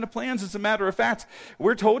those kind of plans? As a matter of fact,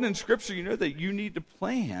 we're told in Scripture, that you need to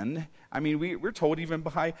plan. I mean, we're told even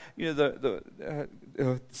by,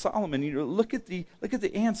 Solomon, look at the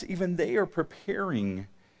ants. Even they are preparing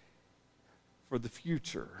for the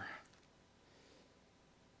future.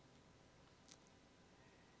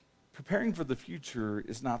 Preparing for the future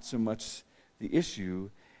is not so much the issue.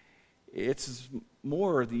 It's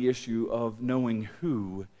more the issue of knowing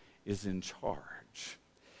who is in charge.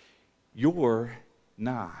 You're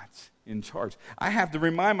not in charge. I have to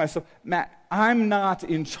remind myself, Matt, I'm not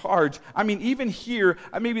in charge. I mean, even here,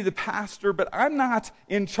 I may be the pastor, but I'm not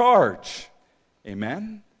in charge.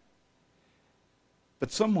 Amen?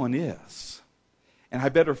 But someone is. And I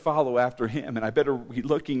better follow after him, and I better be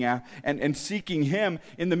looking at and seeking him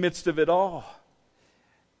in the midst of it all.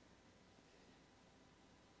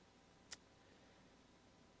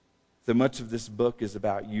 So much of this book is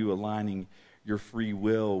about you aligning your free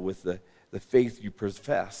will with the faith you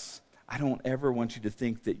profess. I don't ever want you to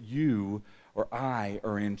think that you or I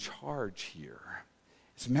are in charge here.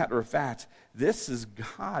 As a matter of fact, this is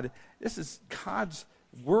God's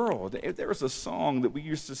world. There was a song that we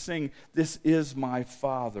used to sing, "This is my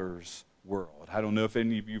Father's world." I don't know if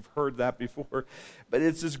any of you have heard that before, but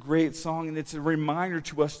it's this great song, and it's a reminder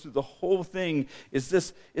to us through the whole thing is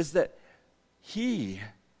that He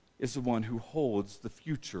is the one who holds the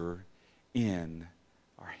future in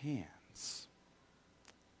our hands.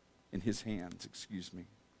 In His hands, excuse me.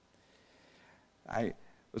 I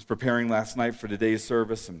was preparing last night for today's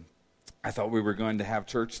service, and I thought we were going to have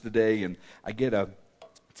church today, and I get a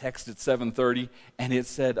text at 7:30, and it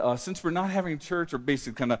said, since we're not having church, or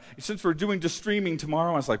basically since we're doing just streaming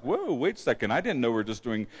tomorrow, I was like, whoa, wait a second, I didn't know we're just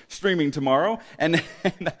doing streaming tomorrow. And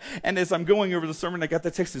as I'm going over the sermon, I got the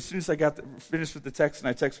text. As soon as I finished with the text, and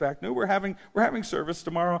I text back, no, we're having service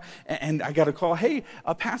tomorrow. And I got a call, hey,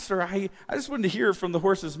 Pastor, I just wanted to hear from the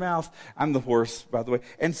horse's mouth. I'm the horse, by the way.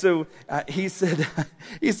 And so he said,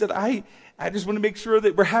 I just want to make sure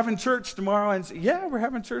that we're having church tomorrow. And said, yeah, we're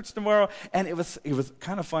having church tomorrow. And it was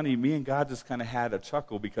kind of funny. Me and God just kind of had a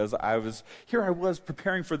chuckle because I was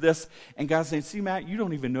preparing for this, and God's saying, see, Matt, you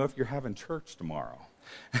don't even know if you're having church tomorrow.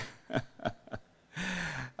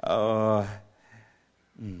 I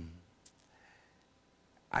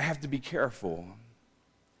have to be careful.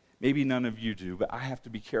 Maybe none of you do, but I have to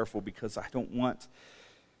be careful because I don't want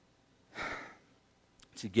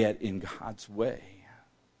to get in God's way.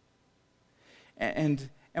 And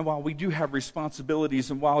while we do have responsibilities,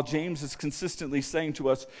 and while James is consistently saying to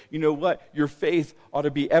us, you know what, your faith ought to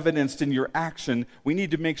be evidenced in your action, we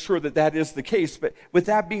need to make sure that that is the case. But with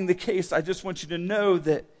that being the case, I just want you to know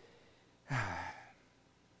that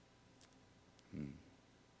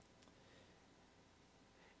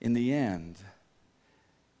in the end,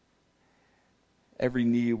 every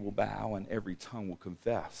knee will bow and every tongue will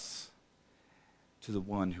confess to the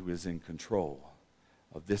one who is in control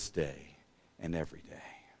of this day and every day.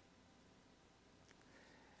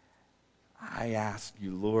 I ask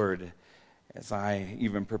you, Lord, as I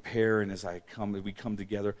even prepare and as we come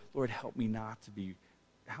together, Lord, help me not to be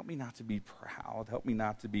proud. Help me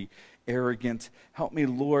not to be arrogant. Help me,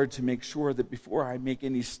 Lord, to make sure that before I make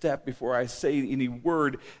any step, before I say any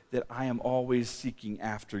word, that I am always seeking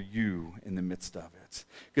after you in the midst of it.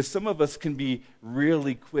 Because some of us can be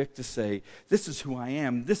really quick to say, this is who I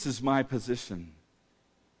am. This is my position.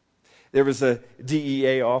 There was a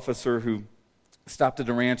DEA officer who stopped at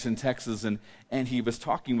a ranch in Texas, and he was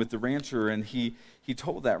talking with the rancher, and he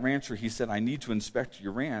told that rancher, he said, I need to inspect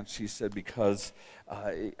your ranch. He said, because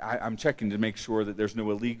I'm checking to make sure that there's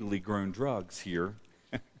no illegally grown drugs here.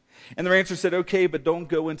 And the rancher said, okay, but don't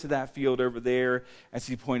go into that field over there, as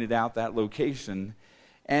he pointed out that location.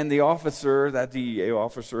 And the officer, that DEA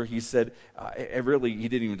officer, he said, he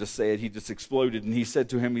didn't even just say it, he just exploded. And he said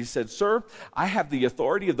to him, sir, I have the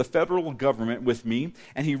authority of the federal government with me.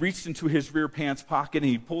 And he reached into his rear pants pocket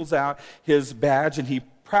and he pulls out his badge and he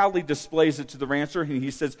proudly displays it to the rancher. And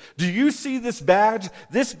he says, do you see this badge?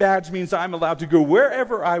 This badge means I'm allowed to go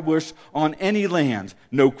wherever I wish on any land.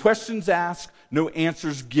 No questions asked, no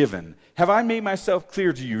answers given. Have I made myself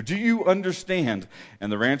clear to you? Do you understand? And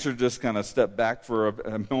the rancher just kind of stepped back for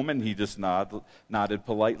a moment. He just nodded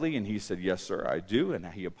politely, and he said, yes, sir, I do. And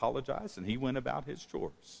he apologized, and he went about his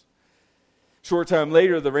chores. Short time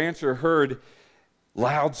later, the rancher heard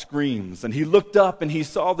loud screams, and he looked up, and he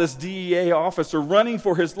saw this DEA officer running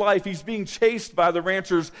for his life. He's being chased by the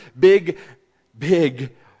rancher's big,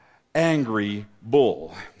 angry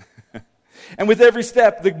bull. And with every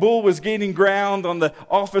step, the bull was gaining ground on the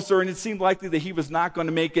officer, and it seemed likely that he was not going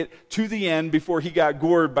to make it to the end before he got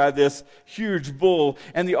gored by this huge bull.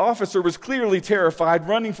 And the officer was clearly terrified,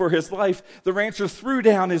 running for his life. The rancher threw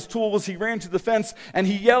down his tools. He ran to the fence, and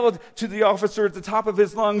he yelled to the officer at the top of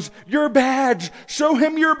his lungs, your badge! Show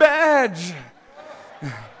him your badge!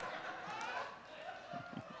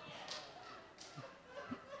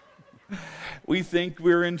 We think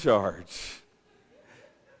we're in charge.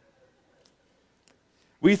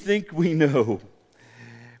 We think we know.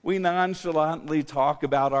 We nonchalantly talk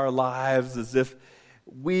about our lives as if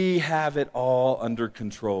we have it all under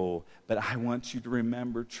control. But I want you to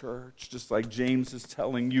remember, church, just like James is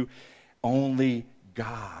telling you, only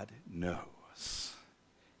God knows.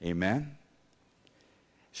 Amen?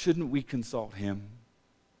 Shouldn't we consult Him?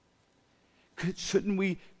 Shouldn't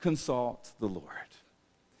we consult the Lord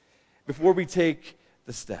before we take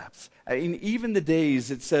the steps? I mean, even the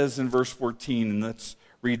days, it says in verse 14, and let's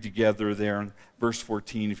read together there in verse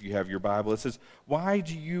 14 if you have your Bible. It says, why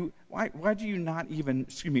you do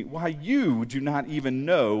not even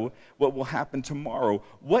know what will happen tomorrow?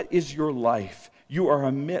 What is your life? You are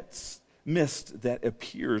a mist that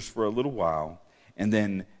appears for a little while and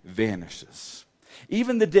then vanishes.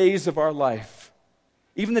 Even the days of our life,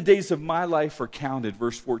 even the days of my life are counted,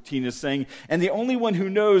 verse 14 is saying, and the only one who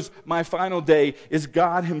knows my final day is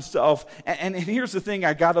God himself. And here's the thing,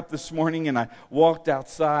 I got up this morning and I walked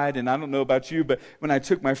outside, and I don't know about you, but when I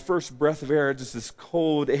took my first breath of air, just this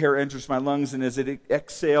cold air enters my lungs, and as it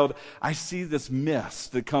exhaled, I see this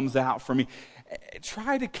mist that comes out from me.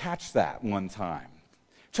 Try to catch that one time.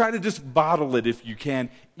 Try to just bottle it if you can.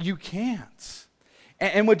 You can't.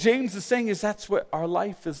 And what James is saying is that's what our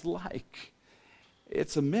life is like.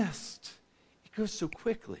 It's a mist. It goes so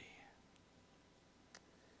quickly.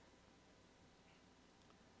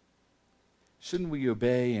 Shouldn't we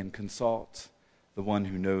obey and consult the one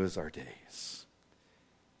who knows our days?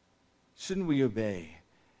 Shouldn't we obey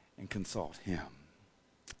and consult him?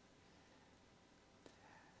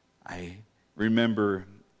 I remember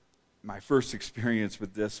my first experience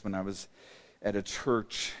with this when I was at a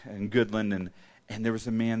church in Woodland, and there was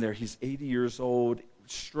a man there. He's 80 years old,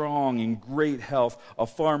 strong, in great health, a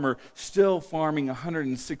farmer, still farming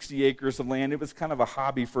 160 acres of land. It was kind of a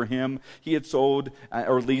hobby for him. He had sold,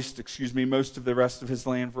 or leased, most of the rest of his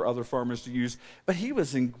land for other farmers to use. But he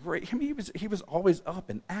was in great, he was always up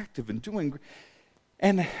and active and doing.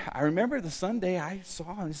 And I remember the Sunday I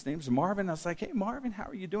saw him, his name's Marvin. I was like, hey, Marvin, how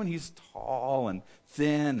are you doing? He's tall and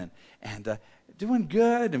thin and doing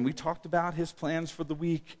good. And we talked about his plans for the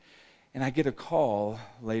week. And I get a call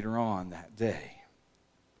later on that day.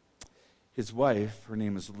 His wife, her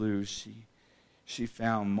name is Lou, she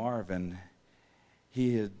found Marvin.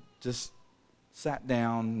 He had just sat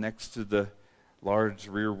down next to the large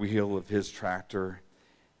rear wheel of his tractor,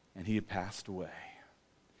 and he had passed away.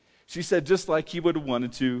 She said just like he would have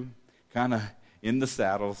wanted to, kind of in the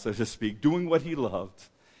saddle, so to speak, doing what he loved.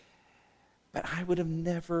 But I would have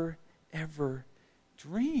never, ever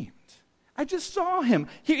dreamed. I just saw him.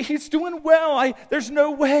 He's doing well. There's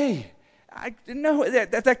no way. I didn't know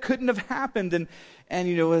that couldn't have happened. And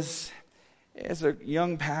you know, as a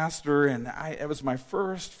young pastor, and it was my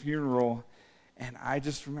first funeral, and I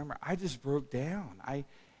just remember, I just broke down.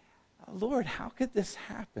 Lord, how could this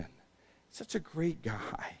happen? Such a great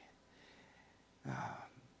guy.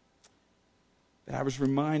 But I was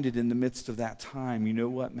reminded in the midst of that time, you know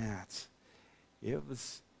what, Matt? It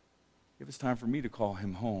was time for me to call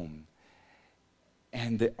him home.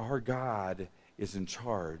 And that our God is in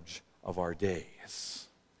charge of our days,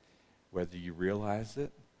 whether you realize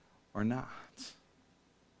it or not.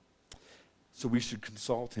 So we should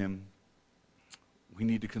consult him. We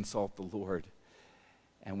need to consult the Lord,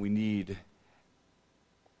 and we need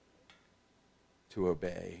to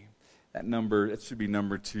obey. That should be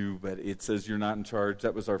number 2, but it says you're not in charge.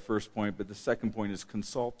 That was our first point, but the second point is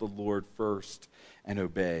consult the Lord first and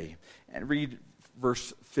obey. And read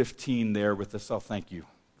verse 15 there with us. Oh, thank you.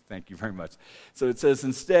 Thank you very much. So it says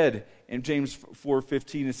instead, in James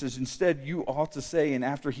 4:15, it says, instead you ought to say, and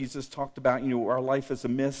after he's just talked about, our life is a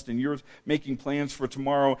mist and you're making plans for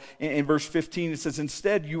tomorrow, in verse 15 it says,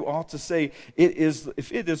 instead you ought to say,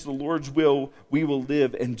 if it is the Lord's will, we will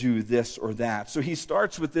live and do this or that. So he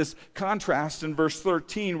starts with this contrast in verse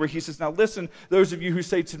 13 where he says, now listen, those of you who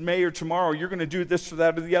say today or tomorrow, you're going to do this or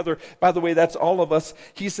that or the other. By the way, that's all of us.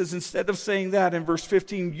 He says, instead of saying that in verse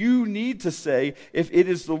 15, you need to say, if it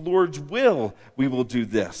is the Lord's will, we will do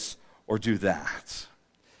this or do that.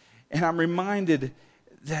 And I'm reminded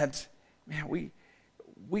that, man,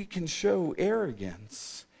 we can show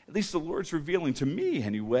arrogance. At least the Lord's revealing to me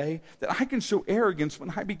anyway, that I can show arrogance when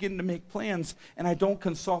I begin to make plans and I don't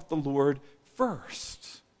consult the Lord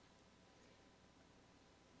first.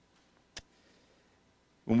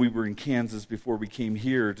 When we were in Kansas before we came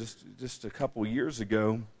here just a couple years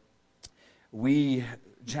ago,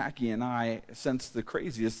 Jackie and I sensed the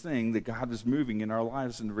craziest thing that God was moving in our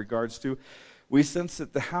lives in regards to. We sensed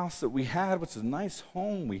that the house that we had, which is a nice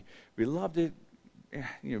home, we loved it,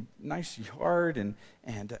 nice yard, and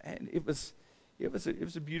it was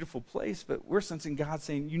a beautiful place. But we're sensing God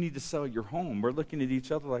saying, you need to sell your home. We're looking at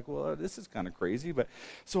each other like, well, this is kind of crazy. But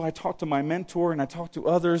so I talked to my mentor and I talked to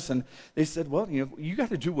others, and they said, well, you got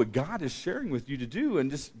to do what God is sharing with you to do, and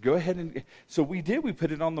just go ahead. And so we did. We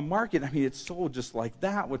put it on the market. I mean, it sold just like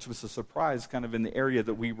that, which was a surprise, kind of in the area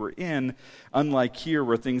that we were in. Unlike here,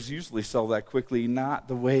 where things usually sell that quickly, not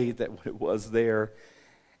the way that it was there.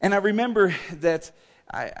 And I remember that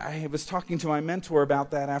I was talking to my mentor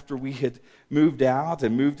about that after we had moved out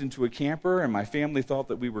and moved into a camper, and my family thought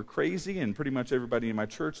that we were crazy, and pretty much everybody in my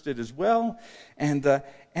church did as well. And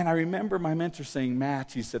I remember my mentor saying,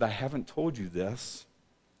 Matt, he said, I haven't told you this,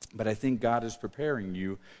 but I think God is preparing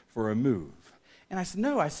you for a move. And I said,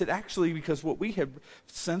 no. I said, actually, because what we had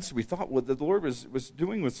sensed, we thought what the Lord was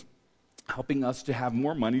doing was helping us to have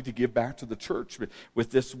more money to give back to the church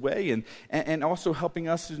with this way, and also helping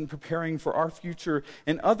us in preparing for our future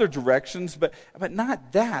in other directions, but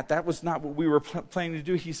not that. That was not what we were planning to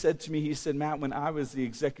do. He said to me, he said, Matt, when I was the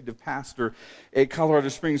executive pastor at Colorado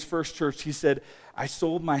Springs First Church, he said, I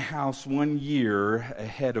sold my house 1 year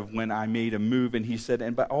ahead of when I made a move, and he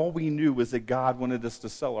said, but all we knew was that God wanted us to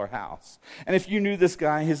sell our house. And if you knew this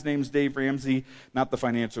guy, his name's Dave Ramsey, not the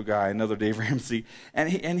financial guy, another Dave Ramsey, and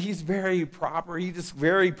he's very proper, he's just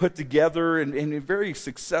very put together and very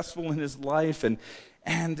successful in his life,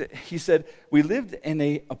 and he said, we lived in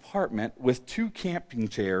an apartment with 2 camping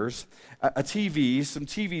chairs, a TV, some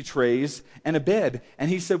TV trays, and a bed. And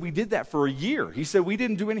he said, we did that for a year. He said, we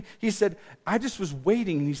didn't do any. He said, I just was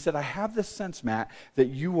waiting. And he said, I have this sense, Matt, that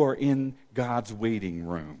you are in God's waiting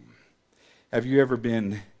room. Have you ever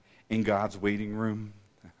been in God's waiting room?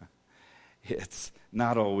 It's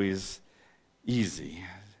not always easy.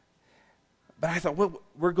 But I thought, well,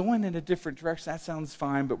 we're going in a different direction. That sounds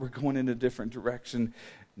fine, but we're going in a different direction.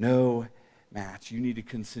 No, Matt, you need to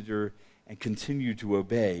consider and continue to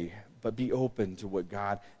obey, but be open to what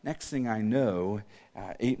God. Next thing I know,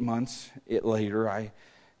 8 months later,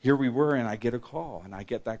 here we were, and I get a call, and I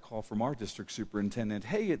get that call from our district superintendent.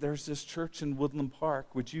 Hey, there's this church in Woodland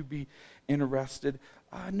Park. Would you be interested?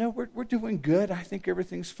 No, we're doing good. I think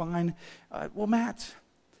everything's fine. Well, Matt,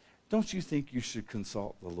 don't you think you should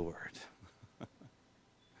consult the Lord?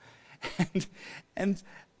 And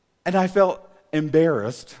I felt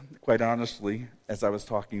embarrassed, quite honestly, as I was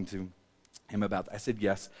talking to him about that. I said,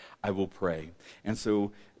 yes, I will pray. And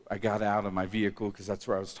so I got out of my vehicle, because that's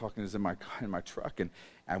where I was talking, is in my truck, and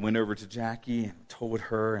I went over to Jackie and told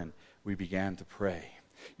her, and we began to pray.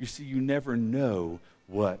 You see, you never know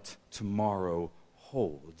what tomorrow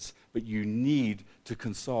holds, but you need to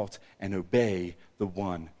consult and obey the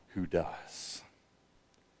one who does.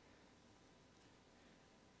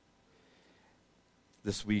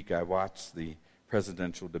 This week I watched the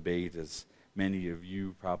presidential debate, as many of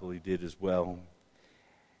you probably did as well.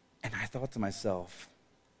 And I thought to myself,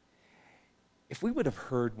 if we would have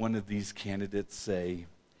heard one of these candidates say,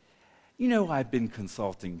 you know, I've been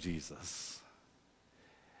consulting Jesus,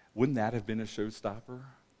 wouldn't that have been a showstopper?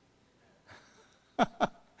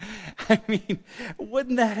 I mean,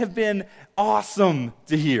 wouldn't that have been awesome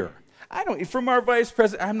to hear? From our vice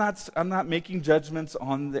president, I'm not making judgments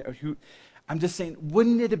on who. I'm just saying,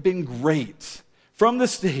 wouldn't it have been great from the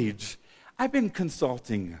stage? I've been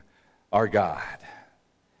consulting our God.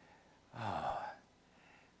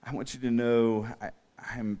 I want you to know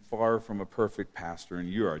I'm far from a perfect pastor, and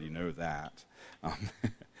you already know that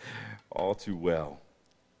all too well.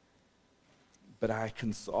 But I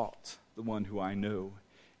consult the one who I know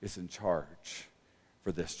is in charge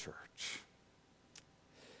for this church.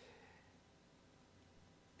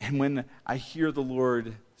 And when I hear the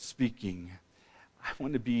Lord speaking, I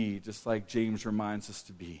want to be just like James reminds us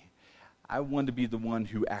to be. I want to be the one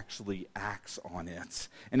who actually acts on it.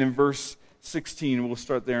 And in verse 16, we'll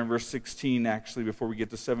start there in verse 16 actually before we get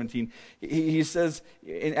to 17. He says,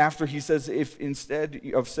 and after he says, if instead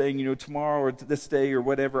of saying, you know, tomorrow or this day or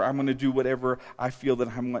whatever, I'm going to do whatever I feel that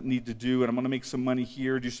I need to do, and I'm going to make some money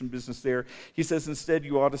here, do some business there. He says, instead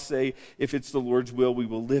you ought to say, if it's the Lord's will, we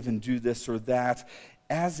will live and do this or that.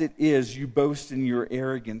 As it is, you boast in your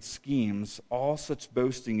arrogant schemes. All such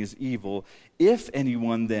boasting is evil. If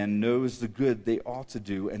anyone then knows the good they ought to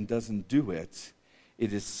do and doesn't do it,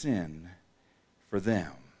 it is sin for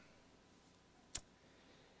them.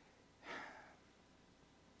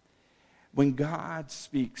 When God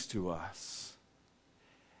speaks to us,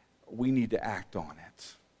 we need to act on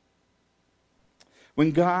it.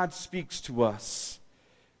 When God speaks to us,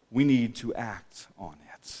 we need to act on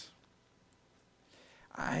it.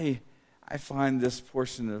 I find this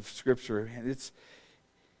portion of Scripture, and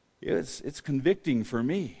it's convicting for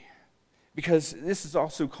me, because this is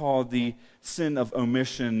also called the sin of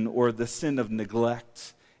omission or the sin of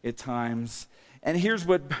neglect at times. And here's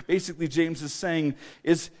what basically James is saying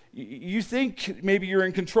is, you think maybe you're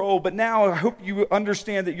in control, but now I hope you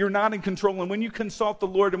understand that you're not in control. And when you consult the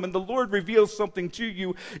Lord, and when the Lord reveals something to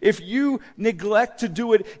you, if you neglect to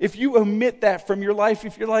do it, if you omit that from your life,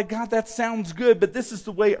 if you're like, God, that sounds good, but this is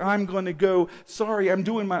the way I'm going to go, sorry, I'm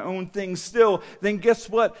doing my own thing still, then guess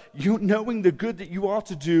what? You knowing the good that you ought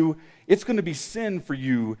to do, it's going to be sin for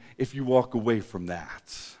you if you walk away from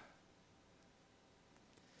that.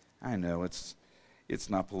 I know it's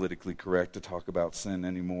not politically correct to talk about sin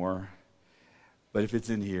anymore. But if it's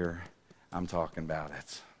in here, I'm talking about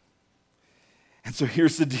it. And so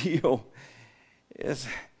here's the deal, is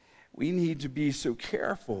we need to be so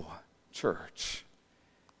careful, church.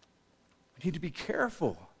 We need to be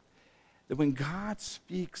careful that when God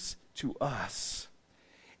speaks to us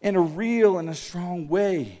in a real and a strong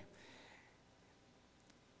way,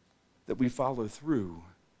 that we follow through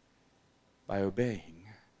by obeying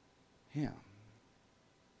Him.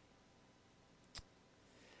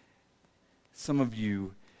 Some of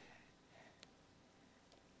you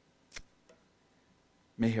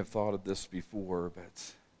may have thought of this before,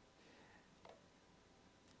 but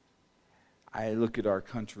I look at our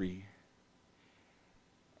country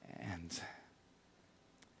and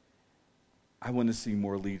I want to see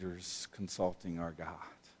more leaders consulting our God.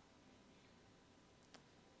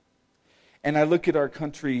 And I look at our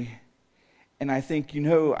country and I think,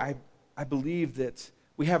 I believe that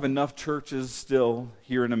we have enough churches still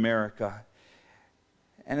here in America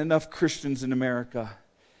and enough Christians in America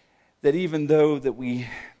that even though that we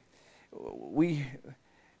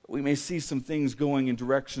may see some things going in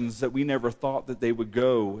directions that we never thought that they would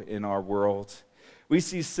go in our world. We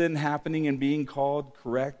see sin happening and being called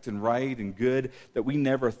correct and right and good that we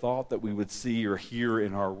never thought that we would see or hear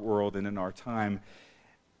in our world and in our time.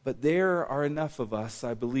 But there are enough of us,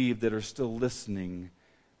 I believe, that are still listening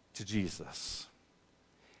to Jesus.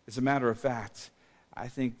 As a matter of fact, I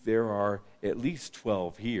think there are at least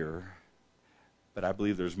 12 here, but I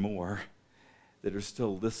believe there's more that are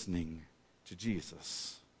still listening to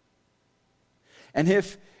Jesus. And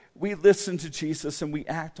if we listen to Jesus and we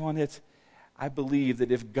act on it, I believe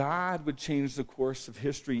that if God would change the course of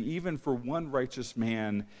history, even for one righteous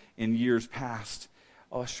man in years past,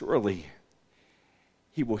 surely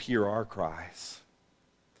He will hear our cries.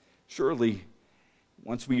 Surely,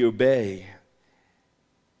 once we obey,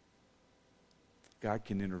 God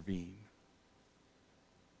can intervene.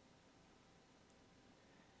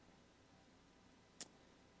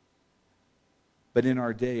 But in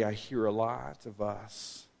our day, I hear a lot of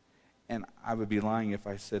us, and I would be lying if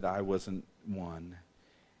I said I wasn't one,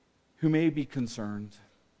 who may be concerned,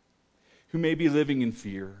 who may be living in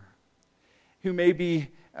fear, who may be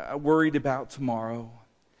worried about tomorrow,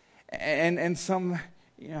 and some,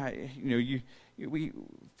 we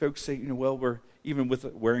folks say, well, we're even with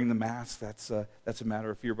wearing the mask, that's a matter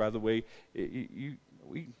of fear. By the way,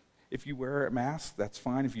 if you wear a mask, that's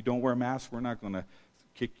fine. If you don't wear a mask, we're not going to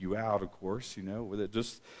kick you out, of course. With it,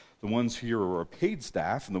 just the ones here are paid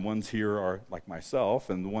staff, and the ones here are like myself,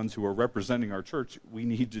 and the ones who are representing our church. We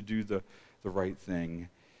need to do the right thing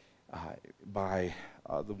by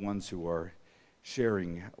the ones who are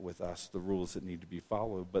sharing with us the rules that need to be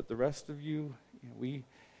followed. But the rest of you,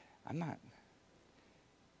 I'm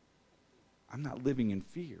not living in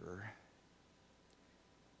fear.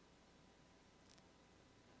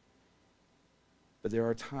 But there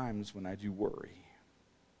are times when I do worry.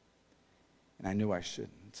 And I know I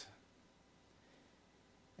shouldn't.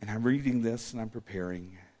 And I'm reading this and I'm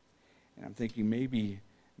preparing. And I'm thinking, maybe,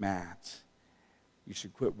 Matt, you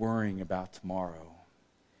should quit worrying about tomorrow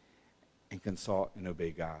and consult and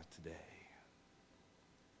obey God today.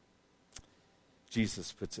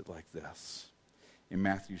 Jesus puts it like this in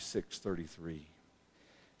Matthew 6:33.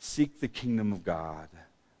 Seek the kingdom of God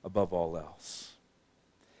above all else.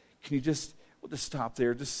 Can you we'll just stop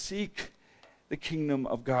there. Just seek the kingdom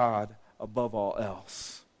of God above all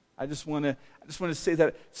else. I just want to say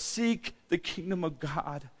that. Seek the kingdom of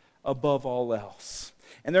God above all else.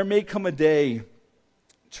 And there may come a day,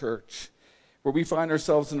 church, where we find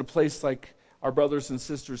ourselves in a place like our brothers and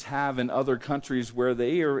sisters have in other countries, where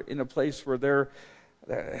they are in a place where they're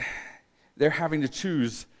having to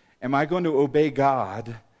choose, am I going to obey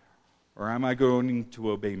God or am I going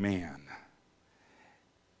to obey man?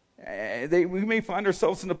 We may find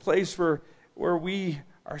ourselves in a place where we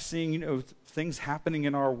are seeing, things happening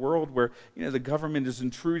in our world where, the government is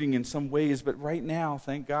intruding in some ways, but right now,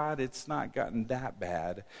 thank God, it's not gotten that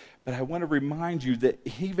bad. But I want to remind you that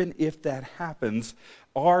even if that happens,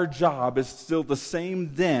 our job is still the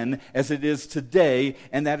same then as it is today,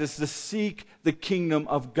 and that is to seek the kingdom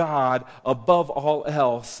of God above all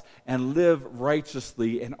else and live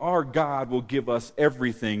righteously, and our God will give us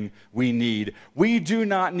everything we need. We do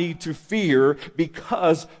not need to fear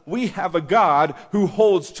because we have a God who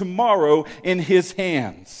holds tomorrow in his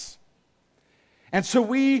hands. And so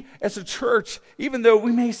we, as a church, even though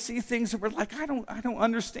we may see things and we're like, I don't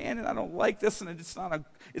understand and I don't like this and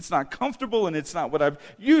it's not comfortable and it's not what I'm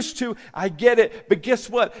used to, I get it. But guess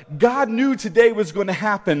what? God knew today was going to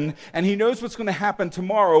happen, and he knows what's going to happen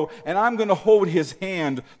tomorrow, and I'm going to hold his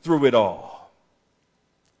hand through it all.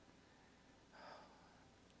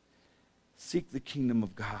 Seek the kingdom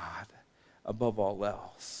of God above all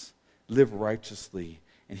else. Live righteously,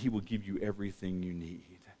 and he will give you everything you need.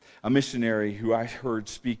 A missionary who I heard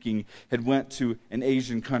speaking had went to an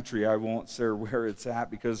Asian country. I won't say where it's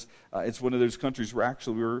at because it's one of those countries where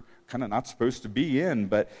actually we're kind of not supposed to be in,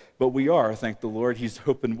 but we are, thank the Lord. He's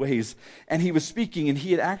opened ways. And he was speaking, and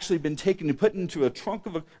he had actually been taken and put into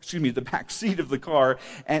the back seat of the car,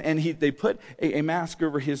 and they put a mask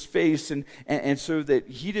over his face, and so that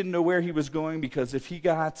he didn't know where he was going, because if he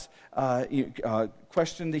got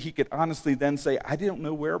questioned, he could honestly then say, I don't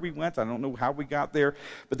know where we went, I don't know how we got there.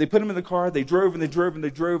 But they put him in the car, they drove and they drove and they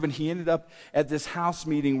drove, and he ended up at this house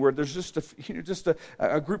meeting where there's just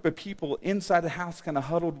a group of people inside the house kind of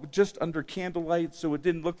huddled just under candlelight, so it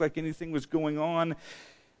didn't look like anything was going on.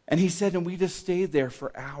 And he said, and we just stayed there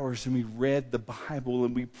for hours, and we read the Bible,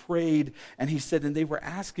 and we prayed. And he said, and they were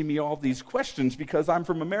asking me all these questions because I'm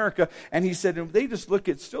from America. And he said, and they just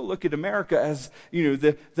still look at America as,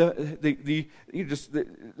 this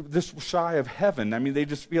shy of heaven. I mean, they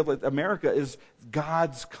just feel that America is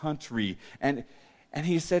God's country. And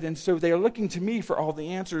he said, and so they are looking to me for all the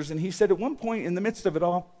answers. And he said, at one point in the midst of it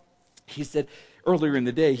all, he said, earlier in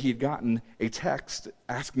the day, he had gotten a text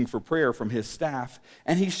asking for prayer from his staff,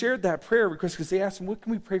 and he shared that prayer request because they asked him, what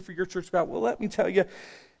can we pray for your church about? Well, let me tell you.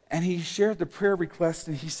 And he shared the prayer request,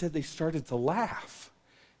 and he said they started to laugh.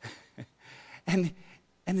 and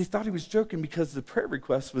they thought he was joking because the prayer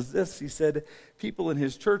request was this. He said people in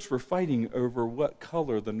his church were fighting over what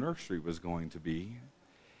color the nursery was going to be.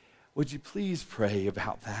 Would you please pray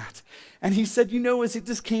about that? And he said, as it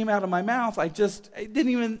just came out of my mouth, I didn't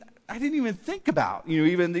even think about,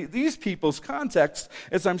 even these people's context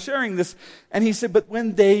as I'm sharing this. And he said, but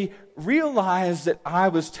when they realized that I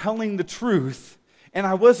was telling the truth and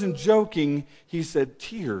I wasn't joking, he said,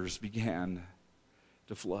 tears began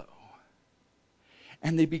to flow.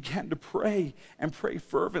 And they began to pray and pray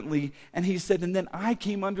fervently. And he said, and then I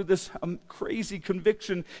came under this crazy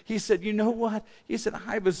conviction. He said, you know what? He said,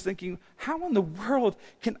 I was thinking, how in the world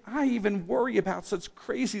can I even worry about such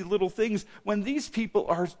crazy little things when these people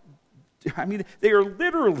are, they are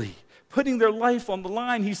literally putting their life on the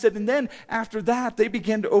line. He said, and then after that, they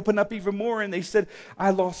began to open up even more, and they said, I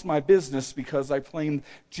lost my business because I claimed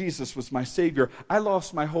Jesus was my Savior. I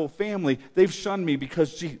lost my whole family. They've shunned me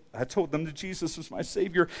because I told them that Jesus was my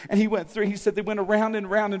Savior. And he said they went around and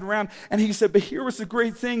around and around, and he said, but here was the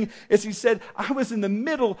great thing, is he said, I was in the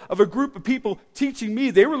middle of a group of people teaching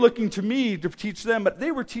me. They were looking to me to teach them, but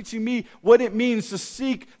they were teaching me what it means to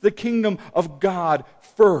seek the kingdom of God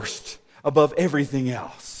first above everything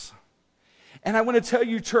else. And I want to tell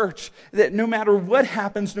you, church, that no matter what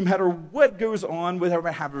happens, no matter what goes on,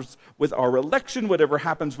 whatever happens with our election, whatever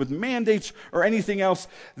happens with mandates or anything else,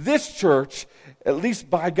 this church, at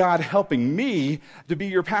least by God helping me to be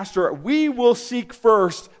your pastor, we will seek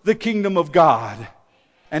first the kingdom of God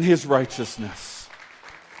and his righteousness.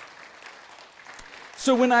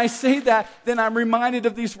 So when I say that, then I'm reminded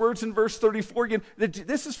of these words in verse 34 again. That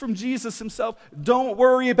this is from Jesus himself. Don't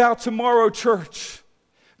worry about tomorrow, church.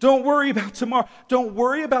 Don't worry about tomorrow. Don't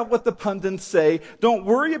worry about what the pundits say. Don't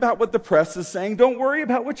worry about what the press is saying. Don't worry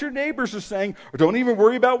about what your neighbors are saying. Or don't even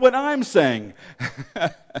worry about what I'm saying.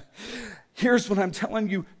 Here's what I'm telling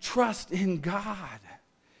you. Trust in God.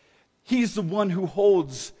 He's the one who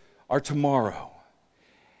holds our tomorrow.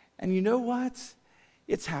 And you know what?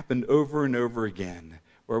 It's happened over and over again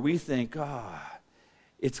where we think,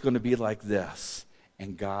 it's going to be like this.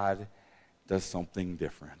 And God does something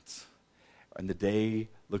different. And the day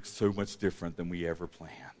looks so much different than we ever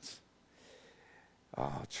planned.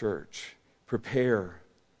 Church, prepare.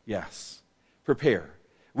 Yes, prepare.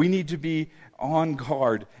 We need to be on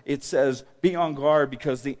guard. It says, be on guard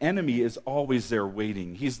because the enemy is always there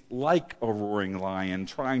waiting. He's like a roaring lion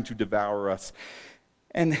trying to devour us.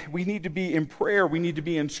 And we need to be in prayer. We need to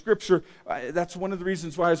be in Scripture. That's one of the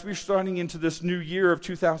reasons why, as we're starting into this new year of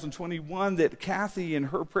 2021, that Kathy and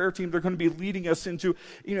her prayer team, they're going to be leading us into,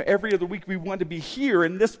 every other week we want to be here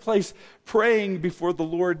in this place praying before the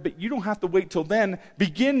Lord. But you don't have to wait till then.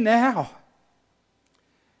 Begin now.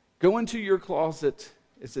 Go into your closet,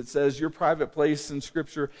 as it says, your private place in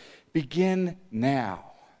Scripture. Begin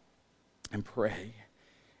now and pray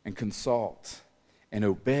and consult and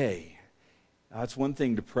obey. It's one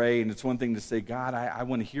thing to pray, and it's one thing to say, God, I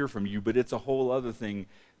want to hear from you, but it's a whole other thing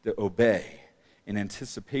to obey in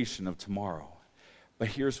anticipation of tomorrow. But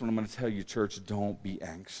here's what I'm going to tell you, church. Don't be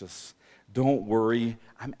anxious. Don't worry.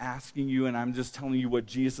 I'm asking you, and I'm just telling you what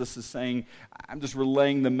Jesus is saying. I'm just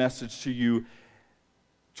relaying the message to you.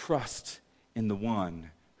 Trust in the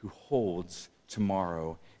one who holds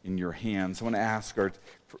tomorrow in your hands. I want to ask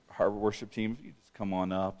our worship team, if you just come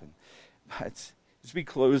on up. As we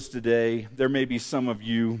close today, there may be some of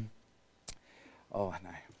you,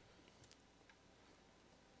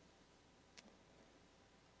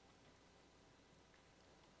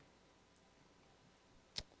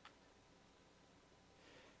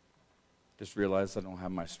 just realized I don't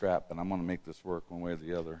have my strap, and I'm going to make this work one way or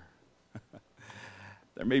the other.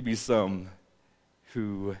 There may be some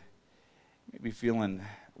who may be feeling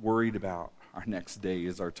worried about our next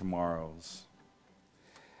days, our tomorrows.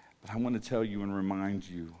 But I want to tell you and remind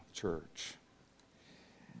you, church,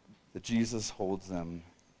 that Jesus holds them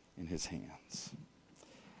in his hands.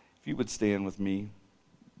 If you would stand with me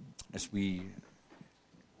as we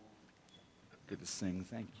get to sing,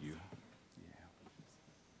 thank you.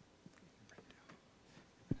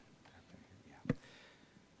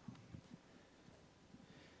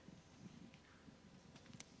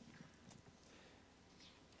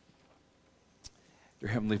 Dear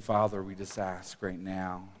Heavenly Father, we just ask right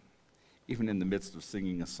now, even in the midst of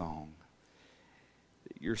singing a song,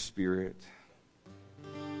 that your Spirit,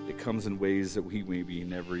 that comes in ways that we maybe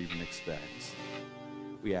never even expect,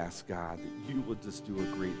 we ask, God, that you would just do a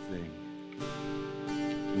great thing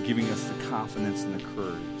in giving us the confidence and the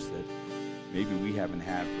courage that maybe we haven't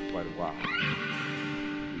had for quite a while.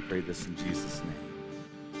 We pray this in Jesus' name.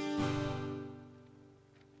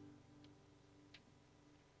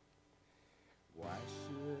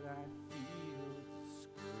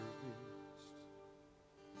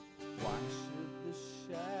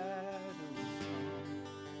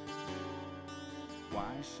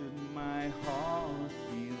 Should my heart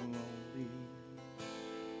feel lonely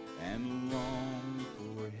and long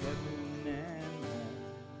for heaven and home,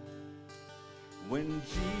 when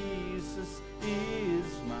Jesus is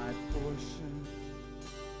my portion,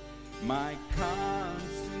 my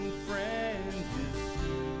constant friend is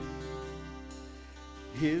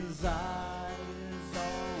he. His eyes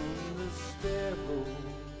on the sparrow,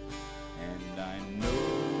 and I know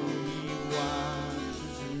he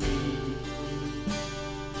watches me.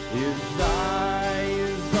 His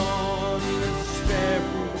eyes on the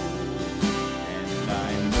sparrow, and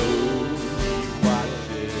I know he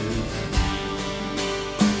watches me.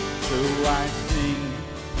 So I sing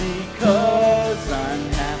because I'm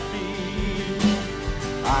happy.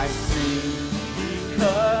 I sing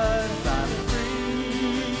because I'm free.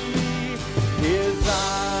 His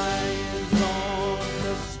eyes on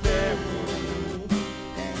the sparrow,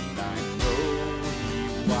 and I know he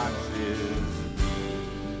watches me.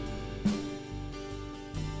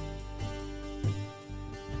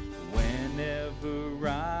 Whenever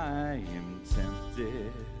I am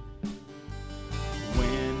tempted,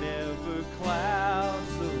 whenever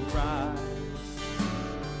clouds arise,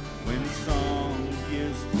 when song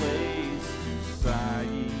gives place to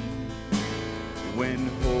sighing, when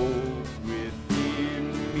hope within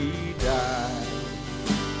me dies,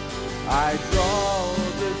 I draw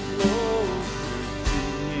the closer to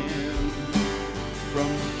him.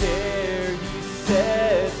 From care he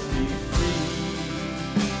sets me free.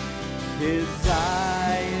 His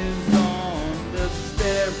eye is on the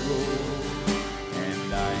sparrow, and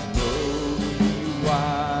I know he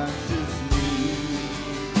watches me.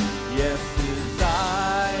 Yes, his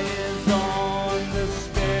eye is on the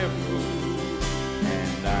sparrow,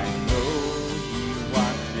 and I know he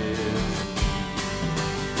watches me.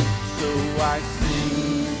 So I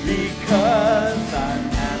sing because I'm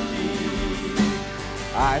happy.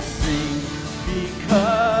 I sing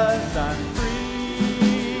because I'm free.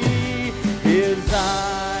 His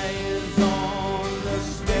eye is on the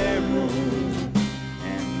sparrow,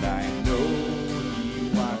 and I know he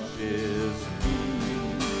watches me.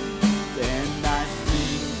 And I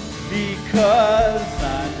sing because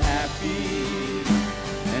I'm happy,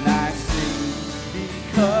 and I sing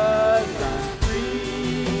because I'm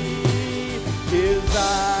free. His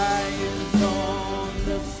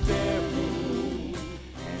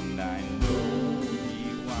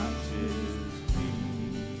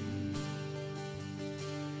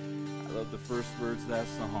first words of that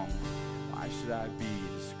song. Why should I be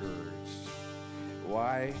discouraged?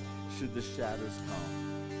 Why should the shadows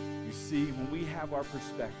come? You see, when we have our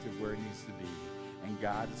perspective where it needs to be, and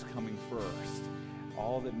God is coming first,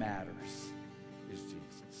 all that matters is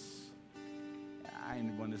Jesus. I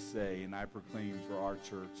want to say, and I proclaim for our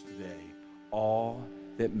church today, all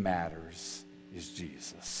that matters is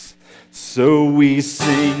Jesus. So we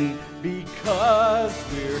sing because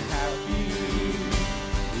we're happy.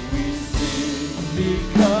 We sing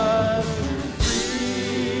because we're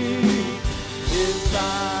free. His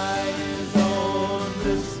eye is on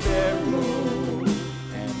the sparrow,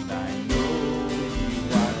 and I know he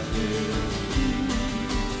watches me.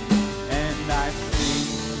 And I sing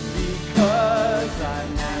because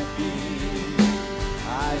I'm happy.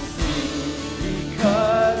 I sing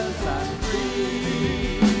because I'm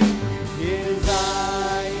free. His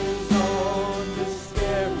eye is on the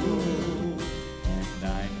sparrow, and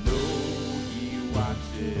I know he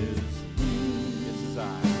watches me. Yes, his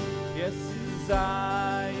eye. Yes, his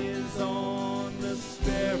eye is on the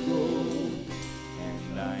sparrow,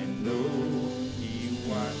 and I know he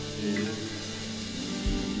watches.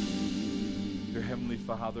 Dear Heavenly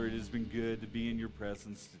Father, it has been good to be in your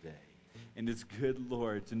presence today. And it's good,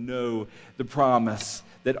 Lord, to know the promise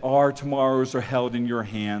that our tomorrows are held in your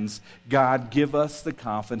hands. God, give us the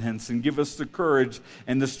confidence and give us the courage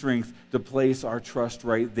and the strength to place our trust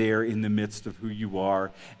right there in the midst of who you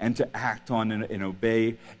are, and to act on and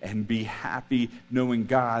obey and be happy knowing,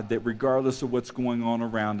 God, that regardless of what's going on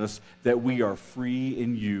around us, that we are free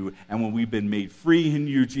in you. And when we've been made free in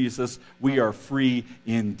you, Jesus, we are free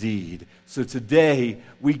indeed. So today,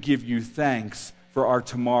 we give you thanks for our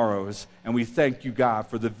tomorrows, and we thank you, God,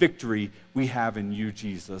 for the victory we have in you,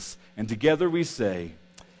 Jesus. And together we say,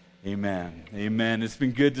 amen. Amen. It's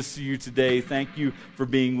been good to see you today. Thank you for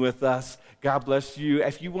being with us. God bless you.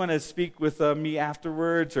 If you want to speak with me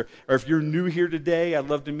afterwards, or if you're new here today, I'd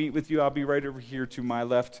love to meet with you. I'll be right over here to my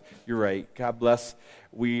left, your right. God bless.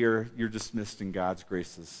 You're dismissed in God's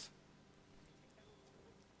graces.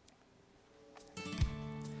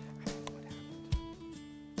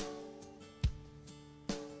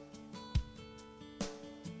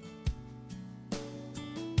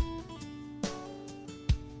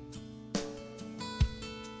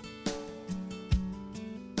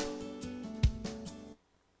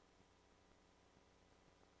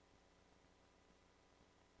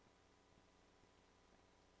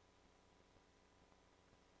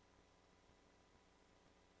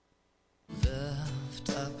 Lift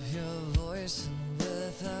up your voice and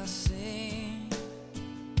with us sing.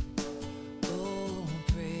 Oh,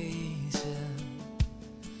 praise him.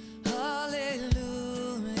 Hallelujah.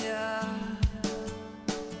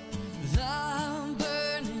 The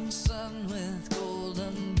burning sun with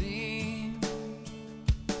golden beam.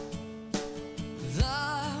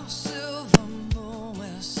 The silver moon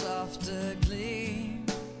with softer gleam.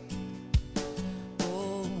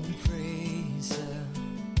 Oh, praise him.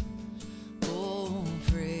 Oh,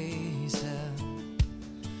 praise him.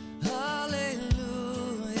 Hallelujah.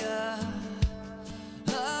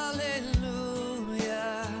 Hallelujah.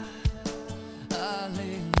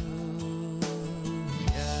 Hallelujah.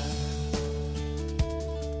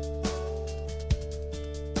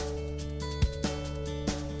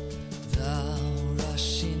 The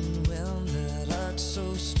rushing wind that hurts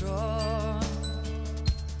so strong,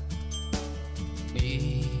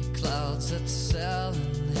 me clouds that sail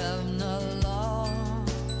in heaven along.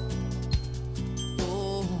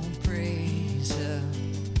 Oh, praise him.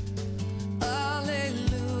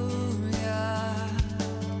 Hallelujah.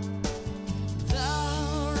 The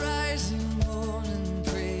rising moon in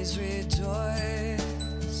praise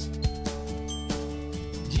rejoice.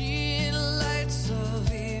 Ye lights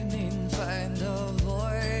of evening find a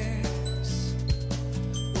voice.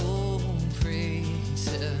 Oh, praise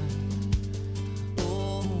him.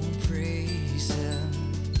 Oh, praise him.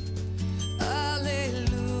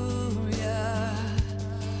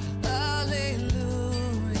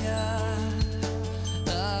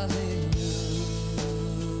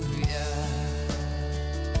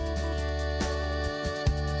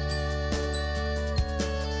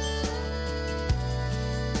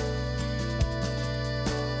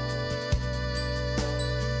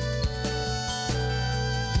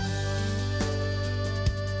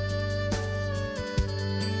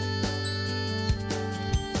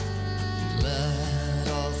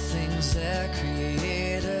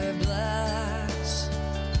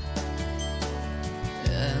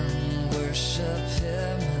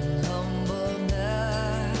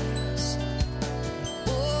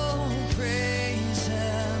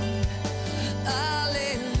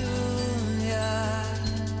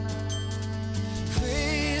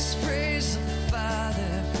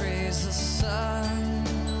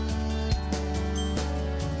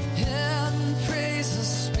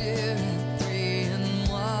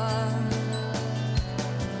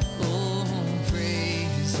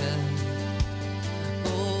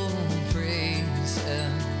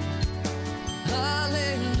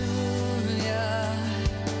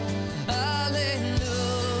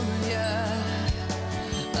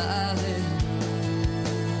 I